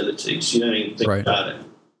possibility. So you don't even think about it.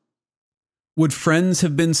 Would friends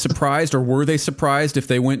have been surprised, or were they surprised if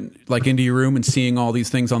they went into your room and seeing all these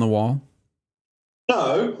things on the wall?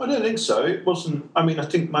 No, I don't think so. It wasn't. I mean, I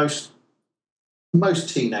think most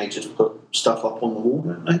teenagers put stuff up on the wall,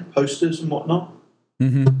 don't they? Posters and whatnot.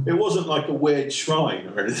 Mm-hmm. It wasn't like a weird shrine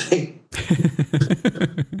or anything.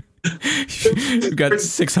 You've got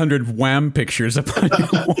 600 Wham pictures up on your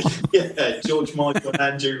wall. Yeah, George Michael and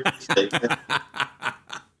Andrew.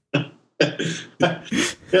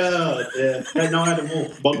 Oh, yeah. No, I had them all.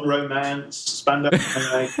 Modern Romance, Spandau.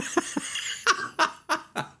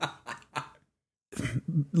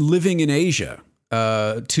 Living in Asia,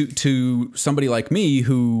 to somebody like me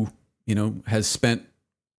who, has spent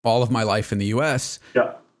all of my life in the US,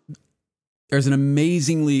 there's an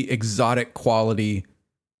amazingly exotic quality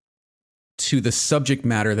to the subject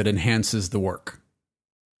matter that enhances the work.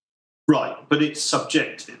 Right, but it's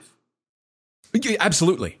subjective.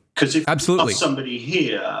 Absolutely. Because if you have somebody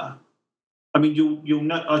here, I mean, you'll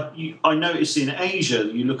know. I notice in Asia,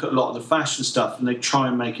 you look at a lot of the fashion stuff, and they try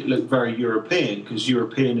and make it look very European because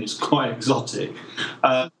European is quite exotic.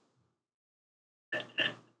 And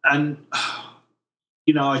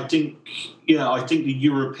I think the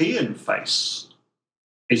European face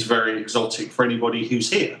is very exotic for anybody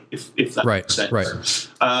who's here, if that makes sense. Right.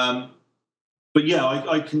 But yeah,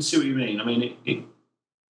 I can see what you mean. I mean,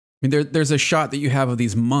 there's a shot that you have of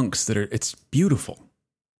these monks it's beautiful.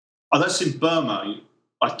 Oh, that's in Burma,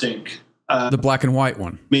 I think. The black and white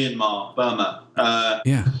one. Myanmar, Burma.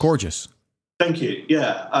 Yeah, gorgeous. Thank you.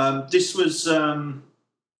 Yeah, this was. I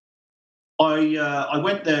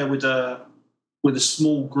went there with a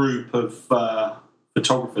small group of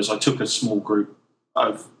photographers. I took a small group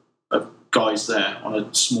of guys there on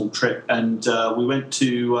a small trip, and we went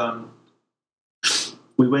to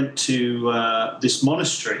this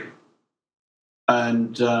monastery,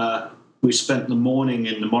 and we spent the morning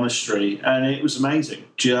in the monastery, and it was amazing.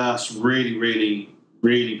 Just really, really,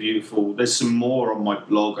 really beautiful. There's some more on my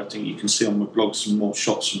blog. I think you can see on my blog some more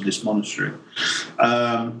shots from this monastery.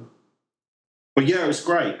 But yeah, it was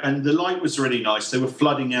great. And the light was really nice. They were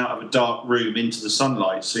flooding out of a dark room into the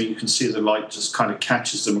sunlight, so you can see the light just kind of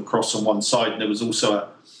catches them across on one side. And there was also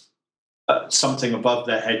something above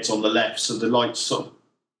their heads on the left, so the light's sort of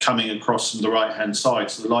coming across from the right-hand side.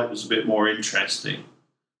 So the light was a bit more interesting.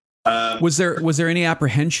 Was there any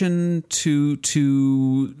apprehension to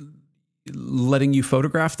letting you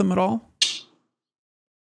photograph them at all?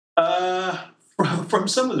 From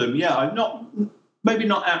some of them, yeah. I'm not. Maybe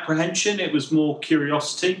not apprehension. It was more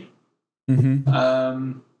curiosity. Mm-hmm.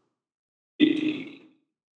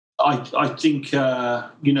 I think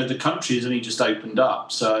the country has only just opened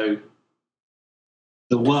up, so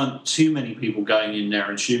there weren't too many people going in there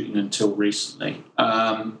and shooting until recently.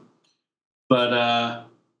 But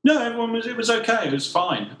no, it was okay. It was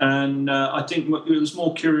fine, and I think it was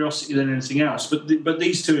more curiosity than anything else. But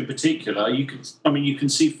these two in particular, you can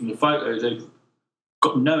see from the photo they've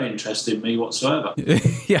got no interest in me whatsoever.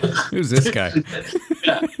 Yeah, who's this guy?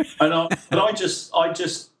 Yeah, and I just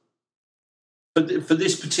for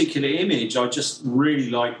this particular image, I just really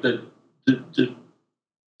like the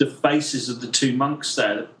faces of the two monks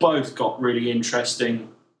there that both got really interesting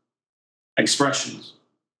expressions.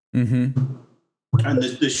 Mm-hmm. And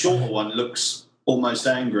the shorter one looks almost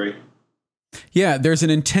angry. Yeah, there's an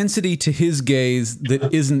intensity to his gaze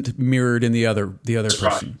that isn't mirrored in the other person.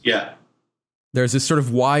 Right. Yeah. There's this sort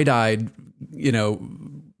of wide-eyed,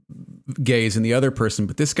 gaze in the other person,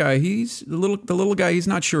 but this guy, he's the little guy. He's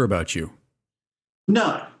not sure about you.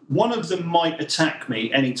 No, one of them might attack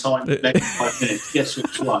me anytime in the next 5 minutes. Guess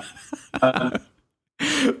which one?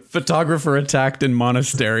 Photographer attacked in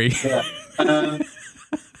monastery. Yeah.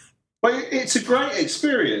 But it's a great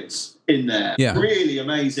experience in there. Yeah. Really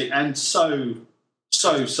amazing and so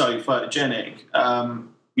photogenic.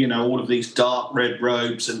 All of these dark red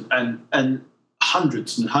robes and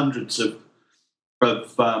hundreds and hundreds of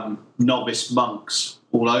novice monks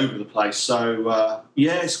all over the place. So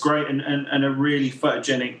it's great and a really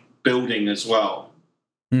photogenic building as well.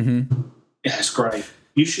 Mm-hmm. Yeah, it's great.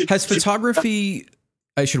 You should. Has photography?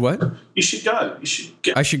 I should what? You should go. You should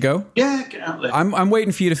get. I should go. Yeah, get out there. I'm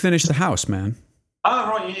waiting for you to finish the house, man. Oh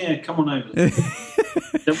right, yeah. Come on over. then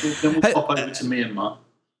we'll pop over to Myanmar.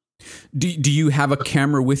 Do you have a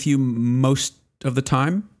camera with you most of the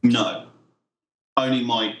time? No, only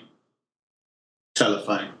my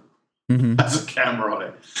telephone has a camera on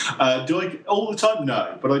it. Do I all the time?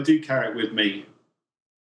 No, but I do carry it with me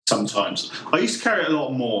sometimes. I used to carry it a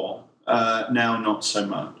lot more. Now, not so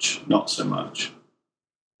much. Not so much.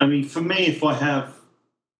 I mean, for me, if I have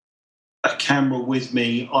a camera with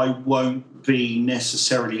me, I won't be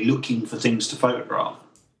necessarily looking for things to photograph.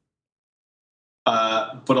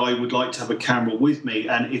 But I would like to have a camera with me,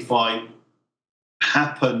 and if I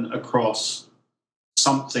happen across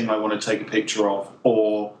something I want to take a picture of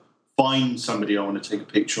or find somebody I want to take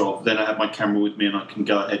a picture of, then I have my camera with me and I can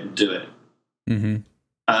go ahead and do it. Mm-hmm.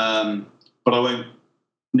 But I won't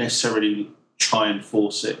necessarily try and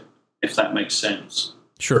force it, if that makes sense.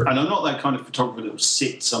 Sure. And I'm not that kind of photographer that will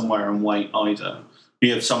sit somewhere and wait either.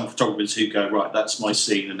 You have some photographers who go, right, that's my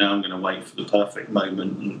scene, and now I'm going to wait for the perfect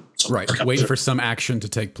moment. And wait for some action to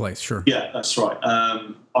take place, sure. Yeah, that's right.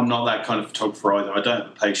 I'm not that kind of photographer either. I don't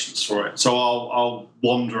have the patience for it. So I'll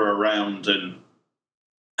wander around and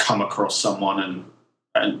come across someone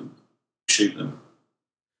and shoot them.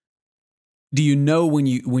 Do you know when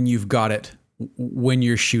you've got it, when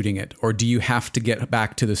you're shooting it, or do you have to get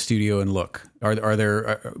back to the studio and look? Are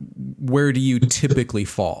there where do you typically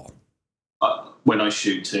fall? When I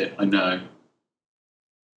shoot it, I know.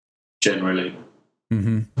 Generally,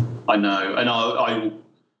 I know, and I will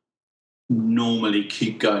normally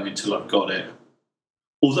keep going until I've got it.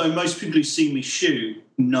 Although most people who see me shoot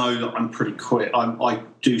know that I'm pretty quick. I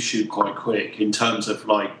do shoot quite quick in terms of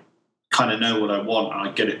kind of know what I want, and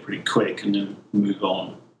I get it pretty quick and then move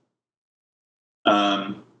on.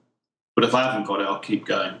 But if I haven't got it, I'll keep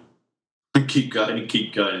going. And keep going and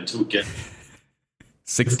keep going until we get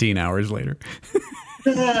 16 hours later.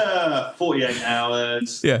 48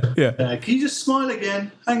 hours. Yeah. Can you just smile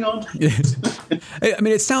again? Hang on. I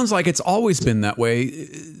mean, it sounds like it's always been that way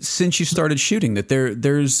since you started shooting, that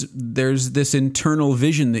there's this internal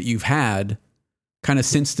vision that you've had kind of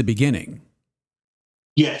since the beginning.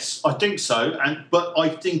 Yes, I think so. But I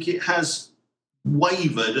think it has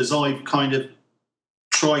wavered as I've kind of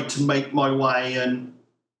tried to make my way and,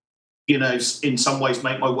 in some ways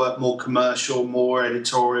make my work more commercial, more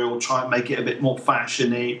editorial, try and make it a bit more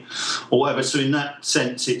fashion-y or whatever. So in that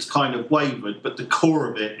sense, it's kind of wavered, but the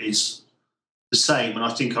core of it is the same. And I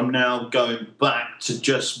think I'm now going back to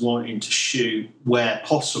just wanting to shoot, where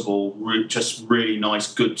possible, just really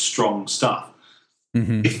nice, good, strong stuff.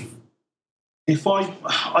 Mm-hmm. If I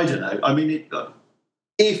don't know, I mean,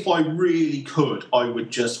 if I really could, I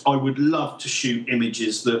would love to shoot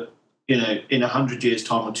images that, in 100 years'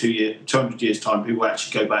 time or 200 years' time, people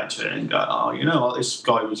actually go back to it and go, oh, you know what, this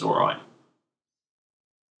guy was all right.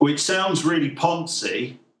 Which sounds really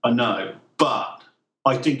poncy, I know, but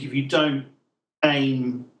I think if you don't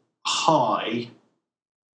aim high,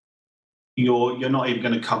 you're not even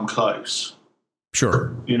going to come close.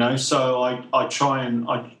 Sure. So I try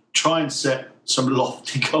and set some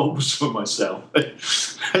lofty goals for myself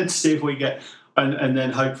and see if we get. And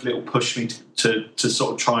then hopefully it'll push me to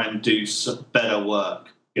sort of try and do some better work,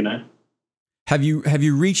 Have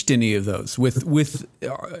you reached any of those?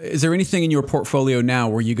 Is there anything in your portfolio now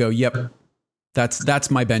where you go, yep, that's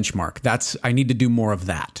my benchmark. I need to do more of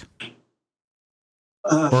that.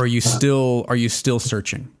 Or are you still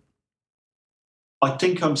searching? I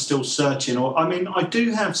think I'm still searching. I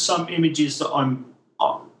do have some images that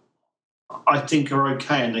I think are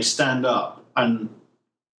okay and they stand up and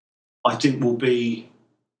I think will be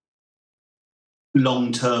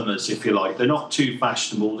long-termers, if you like. They're not too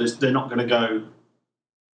fashionable. They're not going to go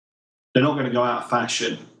out of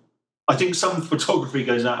fashion. I think some photography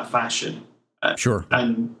goes out of fashion. Sure.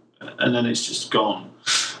 And then it's just gone.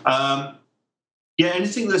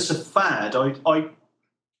 Anything that's a fad,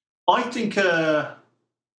 I think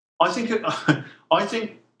I think I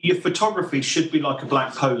think your photography should be like a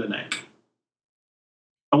black polo neck.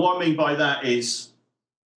 And what I mean by that is,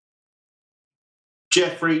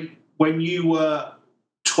 Jeffrey, when you were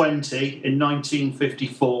 20 in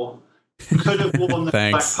 1954, you could have worn the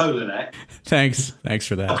black polo neck. Thanks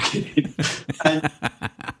for that. And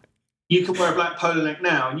you can wear a black polo neck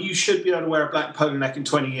now, and you should be able to wear a black polo neck in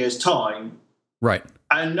 20 years' time. Right.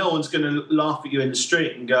 And no one's going to laugh at you in the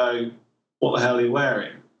street and go, what the hell are you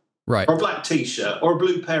wearing? Right. Or a black T-shirt, or a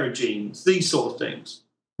blue pair of jeans, these sort of things.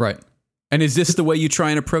 Right. And is this the way you try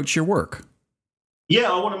and approach your work?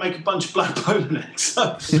 Yeah, I want to make a bunch of black polo necks,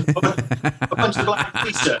 a bunch of black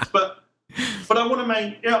T-shirts. But I want to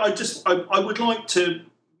make, I would like to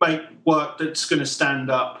make work that's going to stand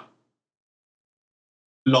up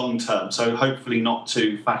long term. So hopefully not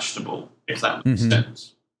too fashionable, if that makes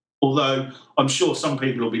sense. Although I'm sure some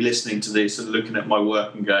people will be listening to this and looking at my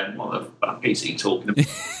work and going, what the fuck is he talking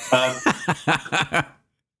about?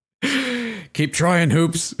 Keep trying,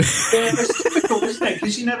 Hoops. Yeah, it's difficult, isn't it?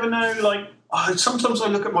 Because you never know, like, sometimes I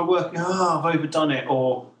look at my work and go, I've overdone it,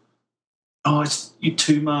 or, it's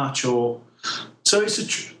too much, or... So it's a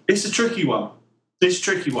tricky one. It's a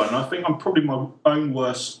tricky one. I think I'm probably my own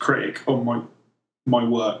worst critic on my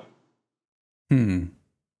work.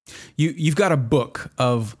 You've got a book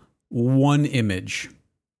of one image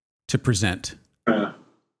to present.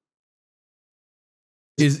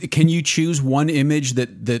 Can you choose one image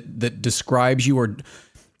that describes you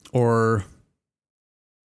or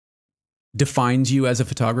defines you as a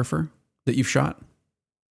photographer that you've shot?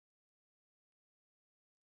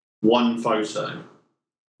 One photo.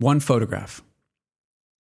 One photograph.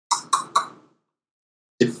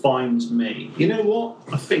 Defines me. You know what?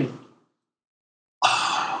 I think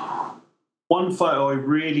one photo I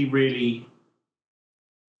really, really,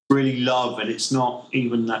 really love, and it's not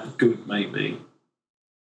even that good maybe,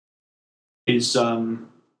 is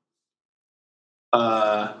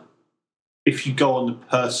if you go on the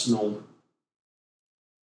personal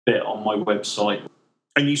bit on my website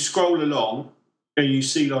and you scroll along and you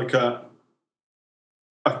see like a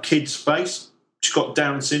kid's face, she's got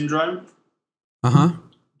Down syndrome.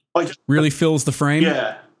 Really fills the frame.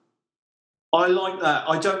 Yeah. I like that.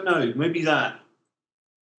 I don't know. Maybe that.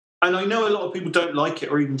 And I know a lot of people don't like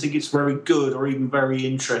it or even think it's very good or even very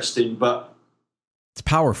interesting, but... It's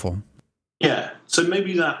powerful. Yeah. So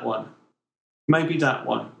maybe that one. Maybe that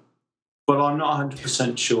one. But I'm not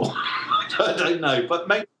 100% sure. I don't know. But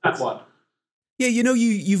maybe that one. Yeah,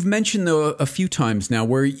 you've mentioned though a few times now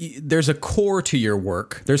where there's a core to your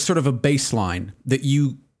work. There's sort of a baseline that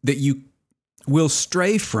you will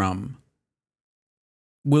stray from.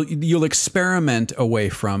 You'll experiment away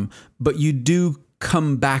from, but you do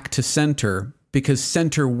come back to center because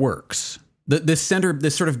center works. This sort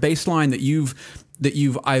of baseline that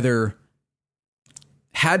you've either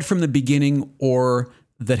had from the beginning or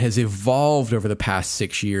that has evolved over the past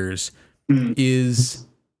 6 years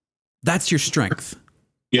that's your strength.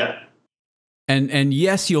 Yeah. And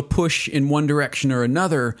yes, you'll push in one direction or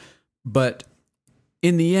another, but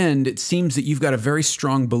in the end, it seems that you've got a very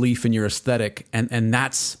strong belief in your aesthetic, and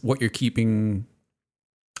that's what you're keeping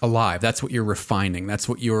alive. That's what you're refining. That's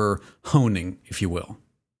what you're honing, if you will.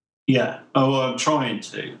 Yeah. Oh, well, I'm trying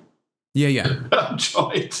to. Yeah. I'm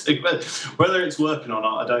trying to. Whether it's working or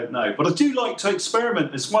not, I don't know. But I do like to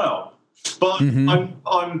experiment as well. But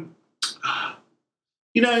I'm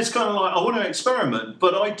it's kind of like, I want to experiment,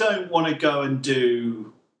 but I don't want to go and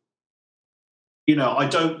do... I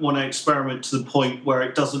don't want to experiment to the point where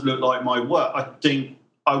it doesn't look like my work. I think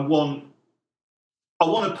I want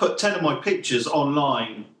to put 10 of my pictures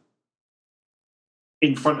online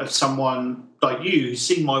in front of someone like you who's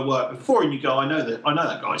seen my work before, and you go, I know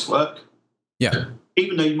that guy's work. Yeah.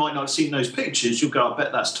 Even though you might not have seen those pictures, you'll go, I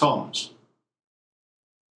bet that's Tom's.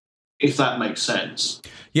 If that makes sense.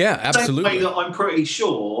 Yeah, absolutely. Same way that I'm pretty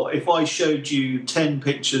sure if I showed you 10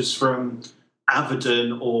 pictures from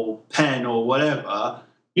Avedon or Penn or whatever,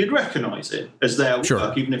 you'd recognise it as their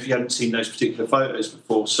work, even if you hadn't seen those particular photos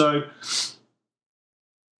before. So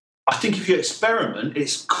I think if you experiment,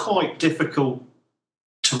 it's quite difficult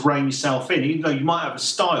to rein yourself in, even though you might have a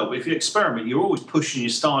style. But if you experiment, you're always pushing your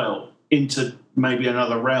style into maybe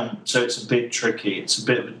another realm. So it's a bit tricky. It's a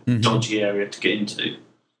bit of a dodgy area to get into.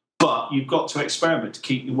 But you've got to experiment to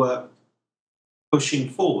keep your work pushing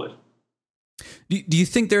forward. Do you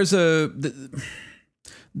think there's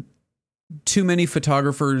too many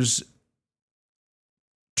photographers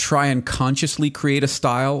try and consciously create a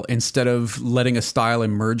style instead of letting a style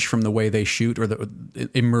emerge from the way they shoot or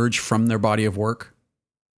emerge from their body of work?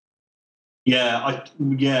 Yeah.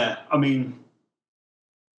 I mean,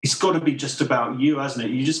 it's got to be just about you, hasn't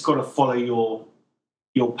it? You just got to follow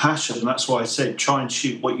your passion. That's why I said try and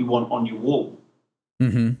shoot what you want on your wall,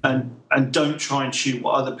 and don't try and shoot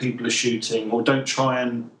what other people are shooting, or don't try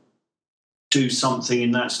and do something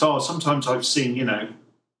in that style. Sometimes I've seen,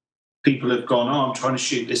 people have gone, I'm trying to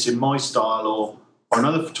shoot this in my style or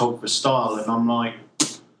another photographer's style, and I'm like,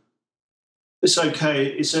 it's okay.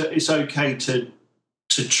 It's okay to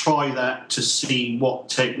try that, to see what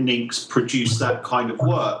techniques produce that kind of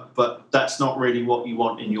work, but that's not really what you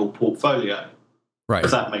want in your portfolio. Right.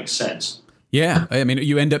 If that makes sense. Yeah. I mean,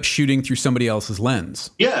 you end up shooting through somebody else's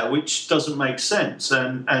lens. Yeah, which doesn't make sense.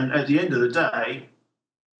 And at the end of the day,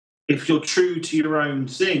 if you're true to your own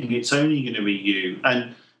thing, it's only going to be you.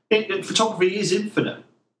 And photography is infinite.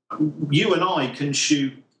 You and I can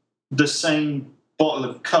shoot the same bottle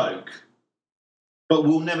of Coke, but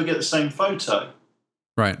we'll never get the same photo.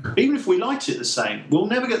 Right. Even if we light it the same, we'll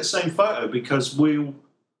never get the same photo because we'll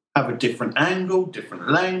have a different angle, different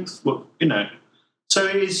length. Well, so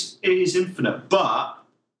it is infinite. But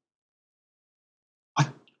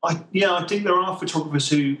I think there are photographers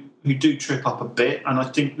who do trip up a bit, and I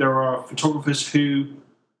think there are photographers who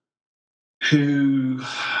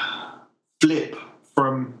flip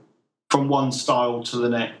from one style to the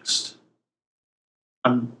next,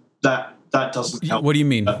 and that doesn't help. What do you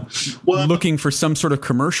mean? Well, looking for some sort of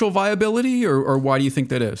commercial viability, or why do you think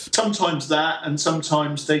that is? Sometimes that, and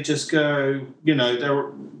sometimes they just go,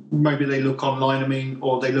 maybe they look online,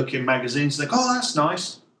 or they look in magazines, and they go, oh, that's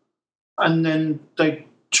nice. And then they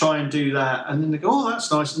try and do that, and then they go, oh,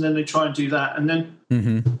 that's nice. And then they try and do that. And then,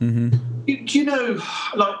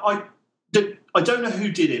 I don't know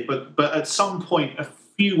who did it, but at some point a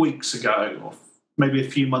few weeks ago, or maybe a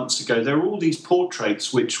few months ago, there were all these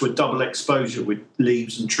portraits which were double exposure with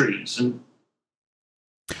leaves and trees. And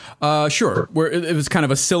sure, where it was kind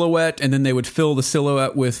of a silhouette, and then they would fill the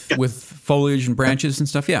silhouette with foliage and branches and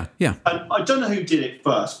stuff. Yeah. And I don't know who did it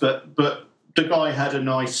first, but the guy had a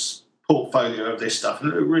nice portfolio of this stuff,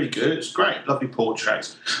 and it looked really good. It's great, lovely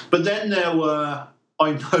portraits. But then I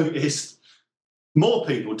noticed more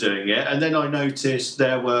people doing it, and then I noticed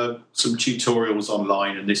there were some tutorials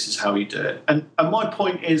online, and this is how you do it. And my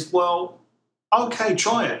point is, well, okay,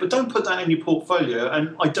 try it, but don't put that in your portfolio.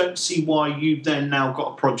 And I don't see why you've then now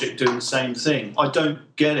got a project doing the same thing. I don't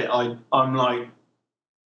get it. I'm like,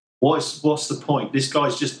 what's the point? This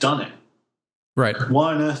guy's just done it. Right.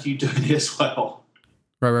 Why on earth are you doing it as well?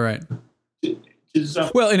 Right.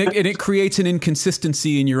 Well, and it creates an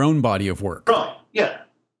inconsistency in your own body of work. Right, yeah.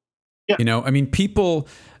 I mean, people,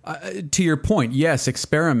 to your point, yes,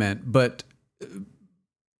 experiment, but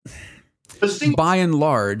by and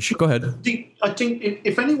large, go ahead. I think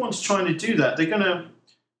if anyone's trying to do that, they're going to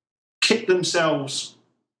kick themselves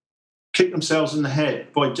in the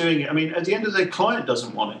head by doing it. I mean, at the end of the day, the client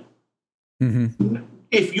doesn't want it. Mm-hmm.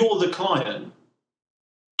 If you're the client,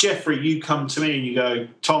 Jeffrey, you come to me and you go,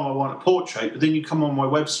 Tom, I want a portrait, but then you come on my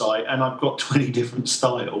website and I've got 20 different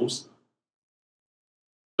styles.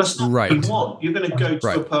 That's not what you want. You're going to go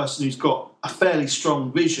to a person who's got a fairly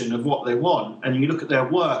strong vision of what they want, and you look at their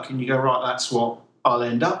work and you go, right, that's what I'll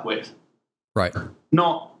end up with. Right.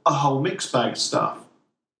 Not a whole mixed bag stuff.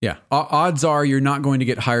 Yeah. Odds are you're not going to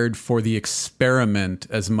get hired for the experiment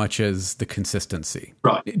as much as the consistency.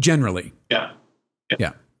 Right. Generally. Yeah.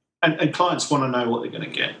 And clients want to know what they're going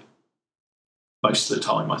to get most of the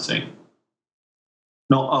time, I think.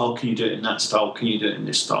 Not, can you do it in that style? Can you do it in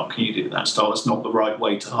this style? Can you do it in that style? That's not the right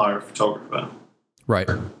way to hire a photographer. Right.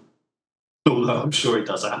 Although I'm sure it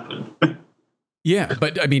does happen. Yeah,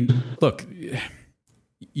 but I mean, look,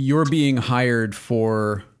 you're being hired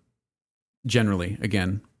for, generally,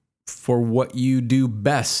 again, for what you do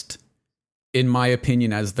best, in my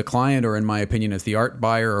opinion, as the client, or in my opinion, as the art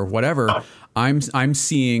buyer, or whatever. I'm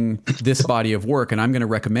seeing this body of work, and I'm going to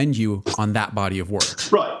recommend you on that body of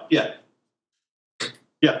work. Right, yeah.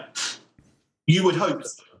 Yeah, you would hope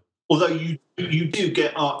so. Although you do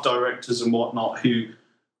get art directors and whatnot who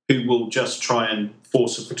will just try and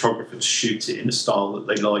force a photographer to shoot it in a style that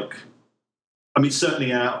they like. I mean,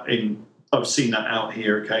 certainly I've seen that out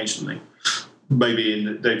here occasionally.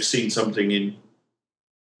 Maybe they've seen something in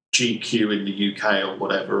GQ in the UK or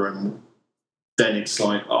whatever, and then it's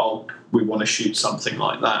like, oh, we want to shoot something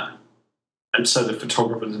like that. And so the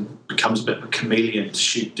photographer becomes a bit of a chameleon to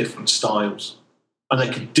shoot different styles. And they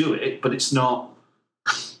can do it, but it's not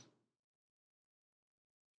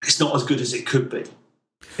as good as it could be.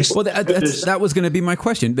 That was going to be my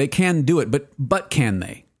question. They can do it, but can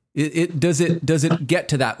they? Does it get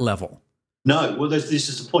to that level? No. Well, this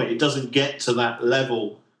is the point. It doesn't get to that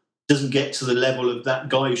level. It doesn't get to the level of that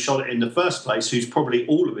guy who shot it in the first place, whose probably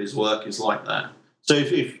all of his work is like that. So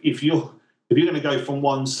if you're going to go from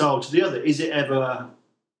one style to the other, is it ever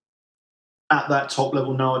at that top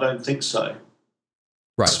level? No, I don't think so.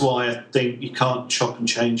 Right. That's why I think you can't chop and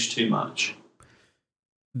change too much.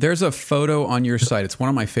 There's a photo on your site. It's one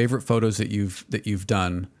of my favorite photos that you've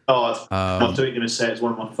done. Oh, I thought you were going to say it's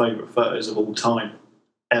one of my favourite photos of all time,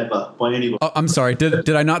 ever, by anyone. Oh, I'm sorry. Did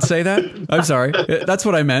I not say that? I'm sorry. That's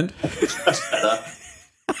what I meant. That's better.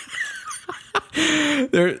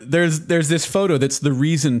 There's this photo that's the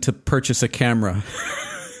reason to purchase a camera.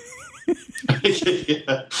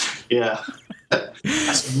 yeah.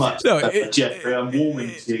 That's much better, Jeffrey. I'm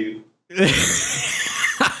warming to you.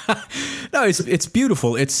 No, it's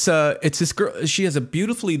beautiful. It's this girl. She has a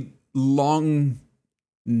beautifully long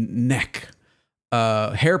neck,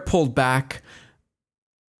 hair pulled back,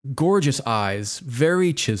 gorgeous eyes,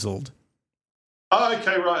 very chiseled. Oh,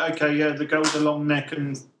 okay, right, okay, yeah. The girl with the long neck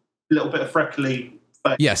and a little bit of freckly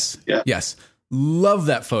face. Yes, yeah. Yes. Love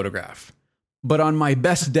that photograph. But on my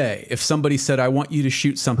best day, if somebody said, "I want you to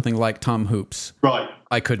shoot something like Tom Hoops," right,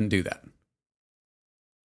 I couldn't do that.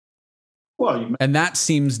 Well, and that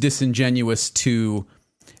seems disingenuous to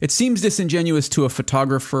a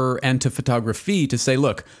photographer and to photography to say,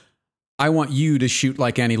 look, I want you to shoot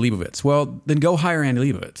like Annie Leibovitz. Well, then go hire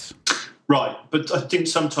Annie Leibovitz. Right. But I think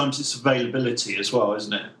sometimes it's availability as well,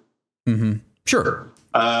 isn't it? Mm-hmm. Sure.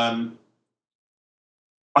 I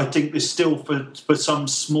think there's still for some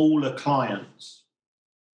smaller clients,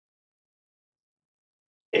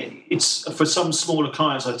 it's for some smaller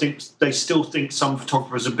clients, I think they still think some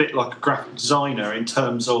photographer is a bit like a graphic designer in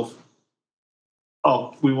terms of,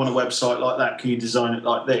 oh, we want a website like that. Can you design it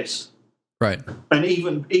like this? Right. And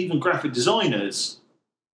even graphic designers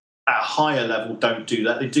at a higher level don't do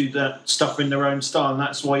that. They do that stuff in their own style, and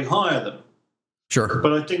that's why you hire them. Sure.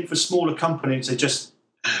 But I think for smaller companies, they just,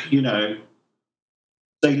 they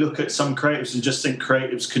look at some creatives and just think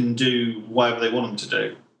creatives can do whatever they want them to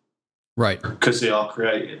do. Right. Because they are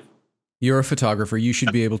creative. You're a photographer. You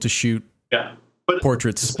should be able to shoot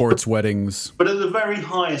portraits, sports, weddings. But at the very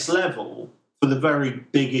highest level, for the very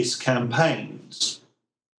biggest campaigns,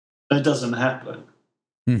 that doesn't happen.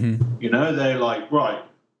 Mm-hmm. They're like, right,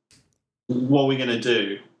 what are we going to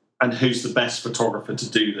do? And who's the best photographer to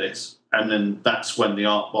do this? And then that's when the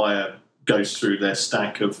art buyer goes through their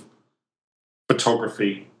stack of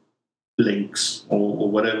photography links or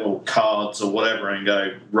whatever, or cards or whatever, and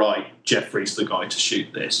go, right, Jeffrey's the guy to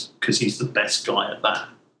shoot this because he's the best guy at that.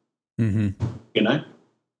 Mm-hmm.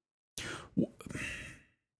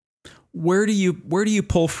 Where do you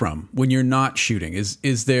pull from when you're not shooting?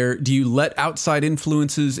 Do you let outside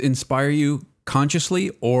influences inspire you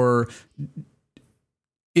consciously, or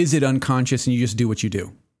is it unconscious and you just do what you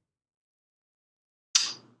do?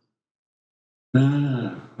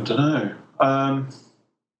 I don't know.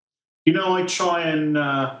 I try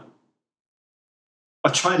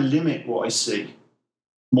and limit what I see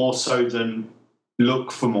more so than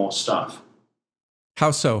look for more stuff. How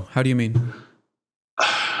so? How do you mean?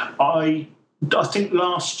 I think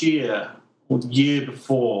last year or the year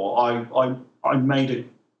before, I made a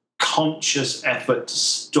conscious effort to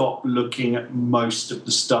stop looking at most of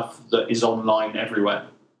the stuff that is online everywhere.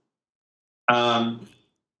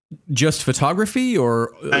 Just photography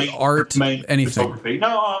or art, anything? Photography.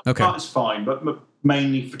 No, okay. Art is fine, but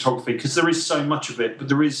mainly photography, because there is so much of it, but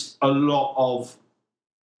there is a lot of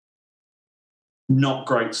not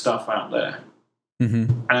great stuff out there.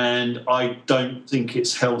 Mm-hmm. And I don't think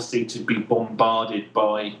it's healthy to be bombarded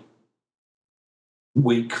by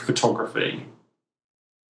weak photography.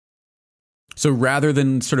 So rather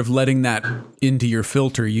than sort of letting that into your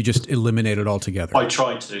filter, you just eliminate it altogether. I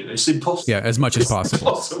try to. It's impossible. Yeah, as much as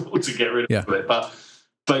possible. It's impossible to get rid of it.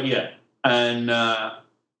 But yeah. And I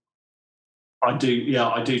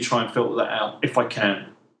do try and filter that out if I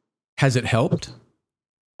can. Has it helped?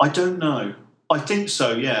 I don't know. I think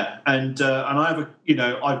so, yeah. And I have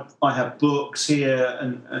I have books here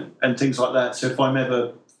and things like that. So if I'm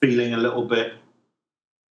ever feeling a little bit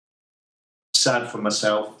sad for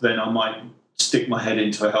myself, then I might stick my head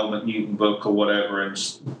into a Helmut Newton book or whatever and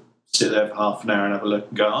sit there for half an hour and have a look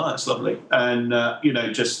and go, oh, that's lovely. And,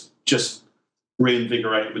 just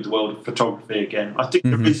reinvigorate with the world of photography again. I think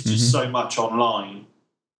there is just so much online.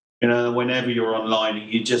 Whenever you're online,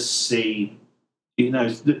 you just see,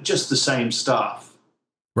 just the same stuff.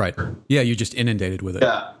 Right. Yeah, you're just inundated with it.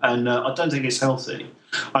 Yeah, and I don't think it's healthy.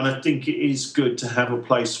 And I think it is good to have a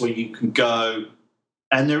place where you can go,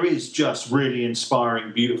 and there is just really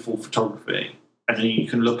inspiring, beautiful photography, and then you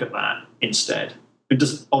can look at that instead. It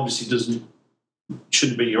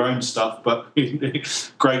shouldn't be your own stuff, but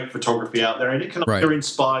great photography out there, and it can either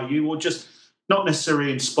inspire you or just not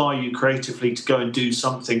necessarily inspire you creatively to go and do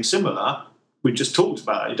something similar. We just talked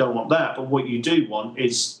about it. You don't want that. But what you do want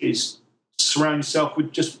is surround yourself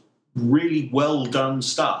with just really well done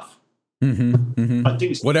stuff. Mm-hmm, mm-hmm. I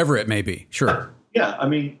think whatever it may be. Sure. Yeah. I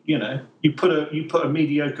mean, you put a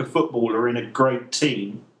mediocre footballer in a great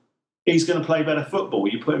team, he's going to play better football.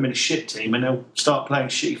 You put him in a shit team and they'll start playing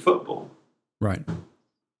shitty football. Right.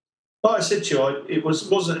 Like I said to you, it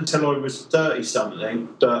wasn't until I was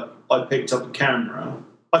 30-something that I picked up a camera.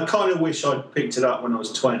 I kind of wish I'd picked it up when I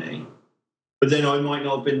was 20, but then I might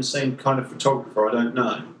not have been the same kind of photographer. I don't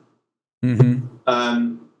know.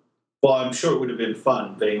 Mm-hmm. But I'm sure it would have been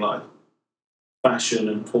fun being like fashion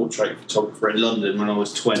and portrait photographer in London when I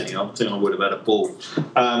was 20. I think I would have had a ball.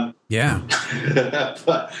 Yeah.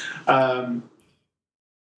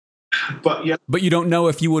 But yeah. But you don't know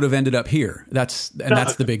if you would have ended up here. That's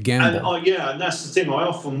the big gamble. And that's the thing. I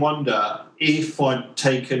often wonder if I'd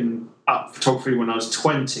taken up photography when I was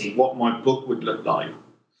 20, what my book would look like.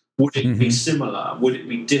 Would it be similar? Would it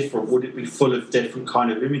be different? Would it be full of different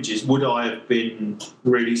kind of images? Would I have been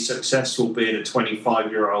really successful being a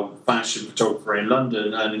 25-year-old fashion photographer in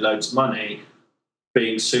London, earning loads of money,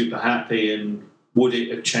 being super happy, and would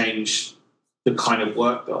it have changed the kind of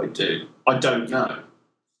work that I do? I don't know.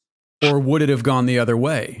 Or would it have gone the other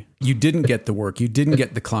way? You didn't get the work. You didn't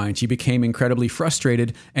get the clients. You became incredibly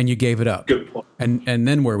frustrated and you gave it up. Good point. And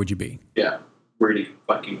then where would you be? Yeah, really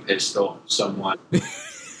fucking pissed off somewhere. You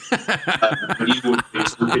wouldn't be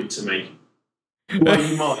talking to me. Well,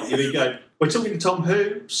 you might. Here we go. We're talking to Tom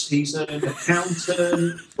Hoops. He's an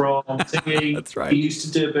accountant from thingy. That's right. He used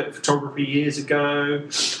to do a bit of photography years ago.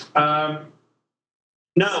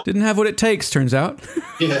 No. Didn't have what it takes, turns out.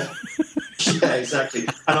 Yeah. Yeah, exactly.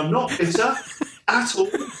 And I'm not bitter at all.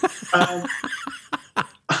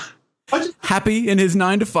 Happy in his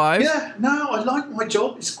 9 to 5. Yeah, no, I like my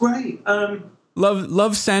job. It's great.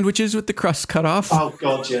 Love sandwiches with the crust cut off. Oh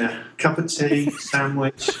God, yeah. Cup of tea,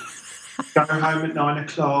 sandwich. Go home at 9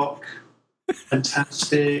 o'clock.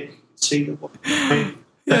 Fantastic. See the boy.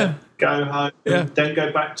 Yeah. Go home. Yeah. Then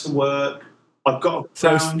go back to work. I've got a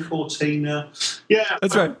brown Cortina. Yeah,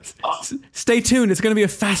 that's right. Stay tuned. It's going to be a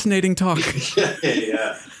fascinating talk.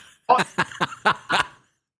 Yeah.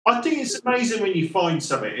 I think it's amazing when you find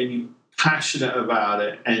something and you're passionate about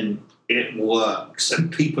it and it works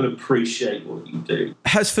and people appreciate what you do.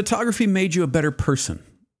 Has photography made you a better person?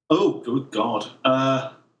 Oh, good God.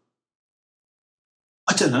 I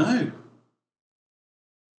don't know.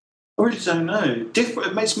 I really don't know.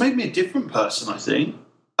 It's made me a different person, I think.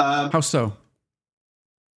 How so?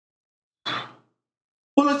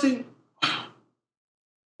 Well, I think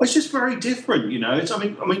it's just very different, you know. I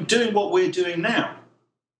mean, doing what we're doing now.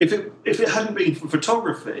 If it hadn't been for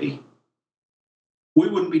photography, we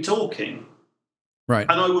wouldn't be talking, right?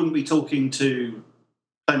 And I wouldn't be talking to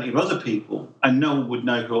plenty of other people, and no one would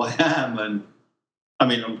know who I am. And I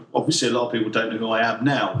mean, obviously, a lot of people don't know who I am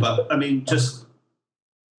now, but I mean,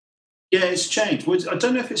 it's changed. I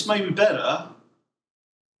don't know if it's made me better.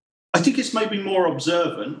 I think it's made me more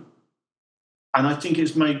observant. And I think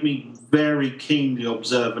it's made me very keenly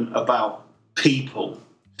observant about people.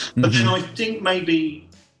 But then I think maybe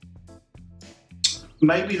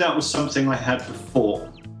that was something I had before.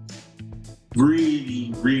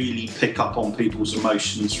 Really, really pick up on people's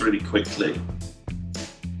emotions really quickly.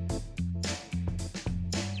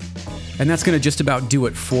 And that's going to just about do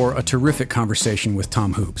it for a terrific conversation with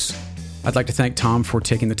Tom Hoops. I'd like to thank Tom for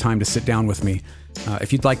taking the time to sit down with me.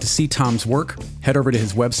 If you'd like to see Tom's work, head over to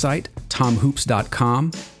his website,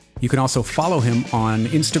 tomhoops.com. You can also follow him on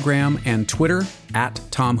Instagram and Twitter,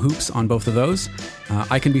 @TomHoops on both of those.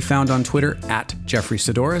 I can be found on Twitter,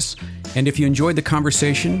 @JeffreySidoris. And if you enjoyed the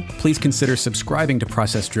conversation, please consider subscribing to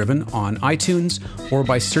Process Driven on iTunes or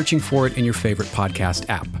by searching for it in your favorite podcast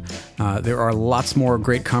app. There are lots more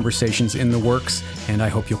great conversations in the works, and I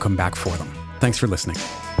hope you'll come back for them. Thanks for listening.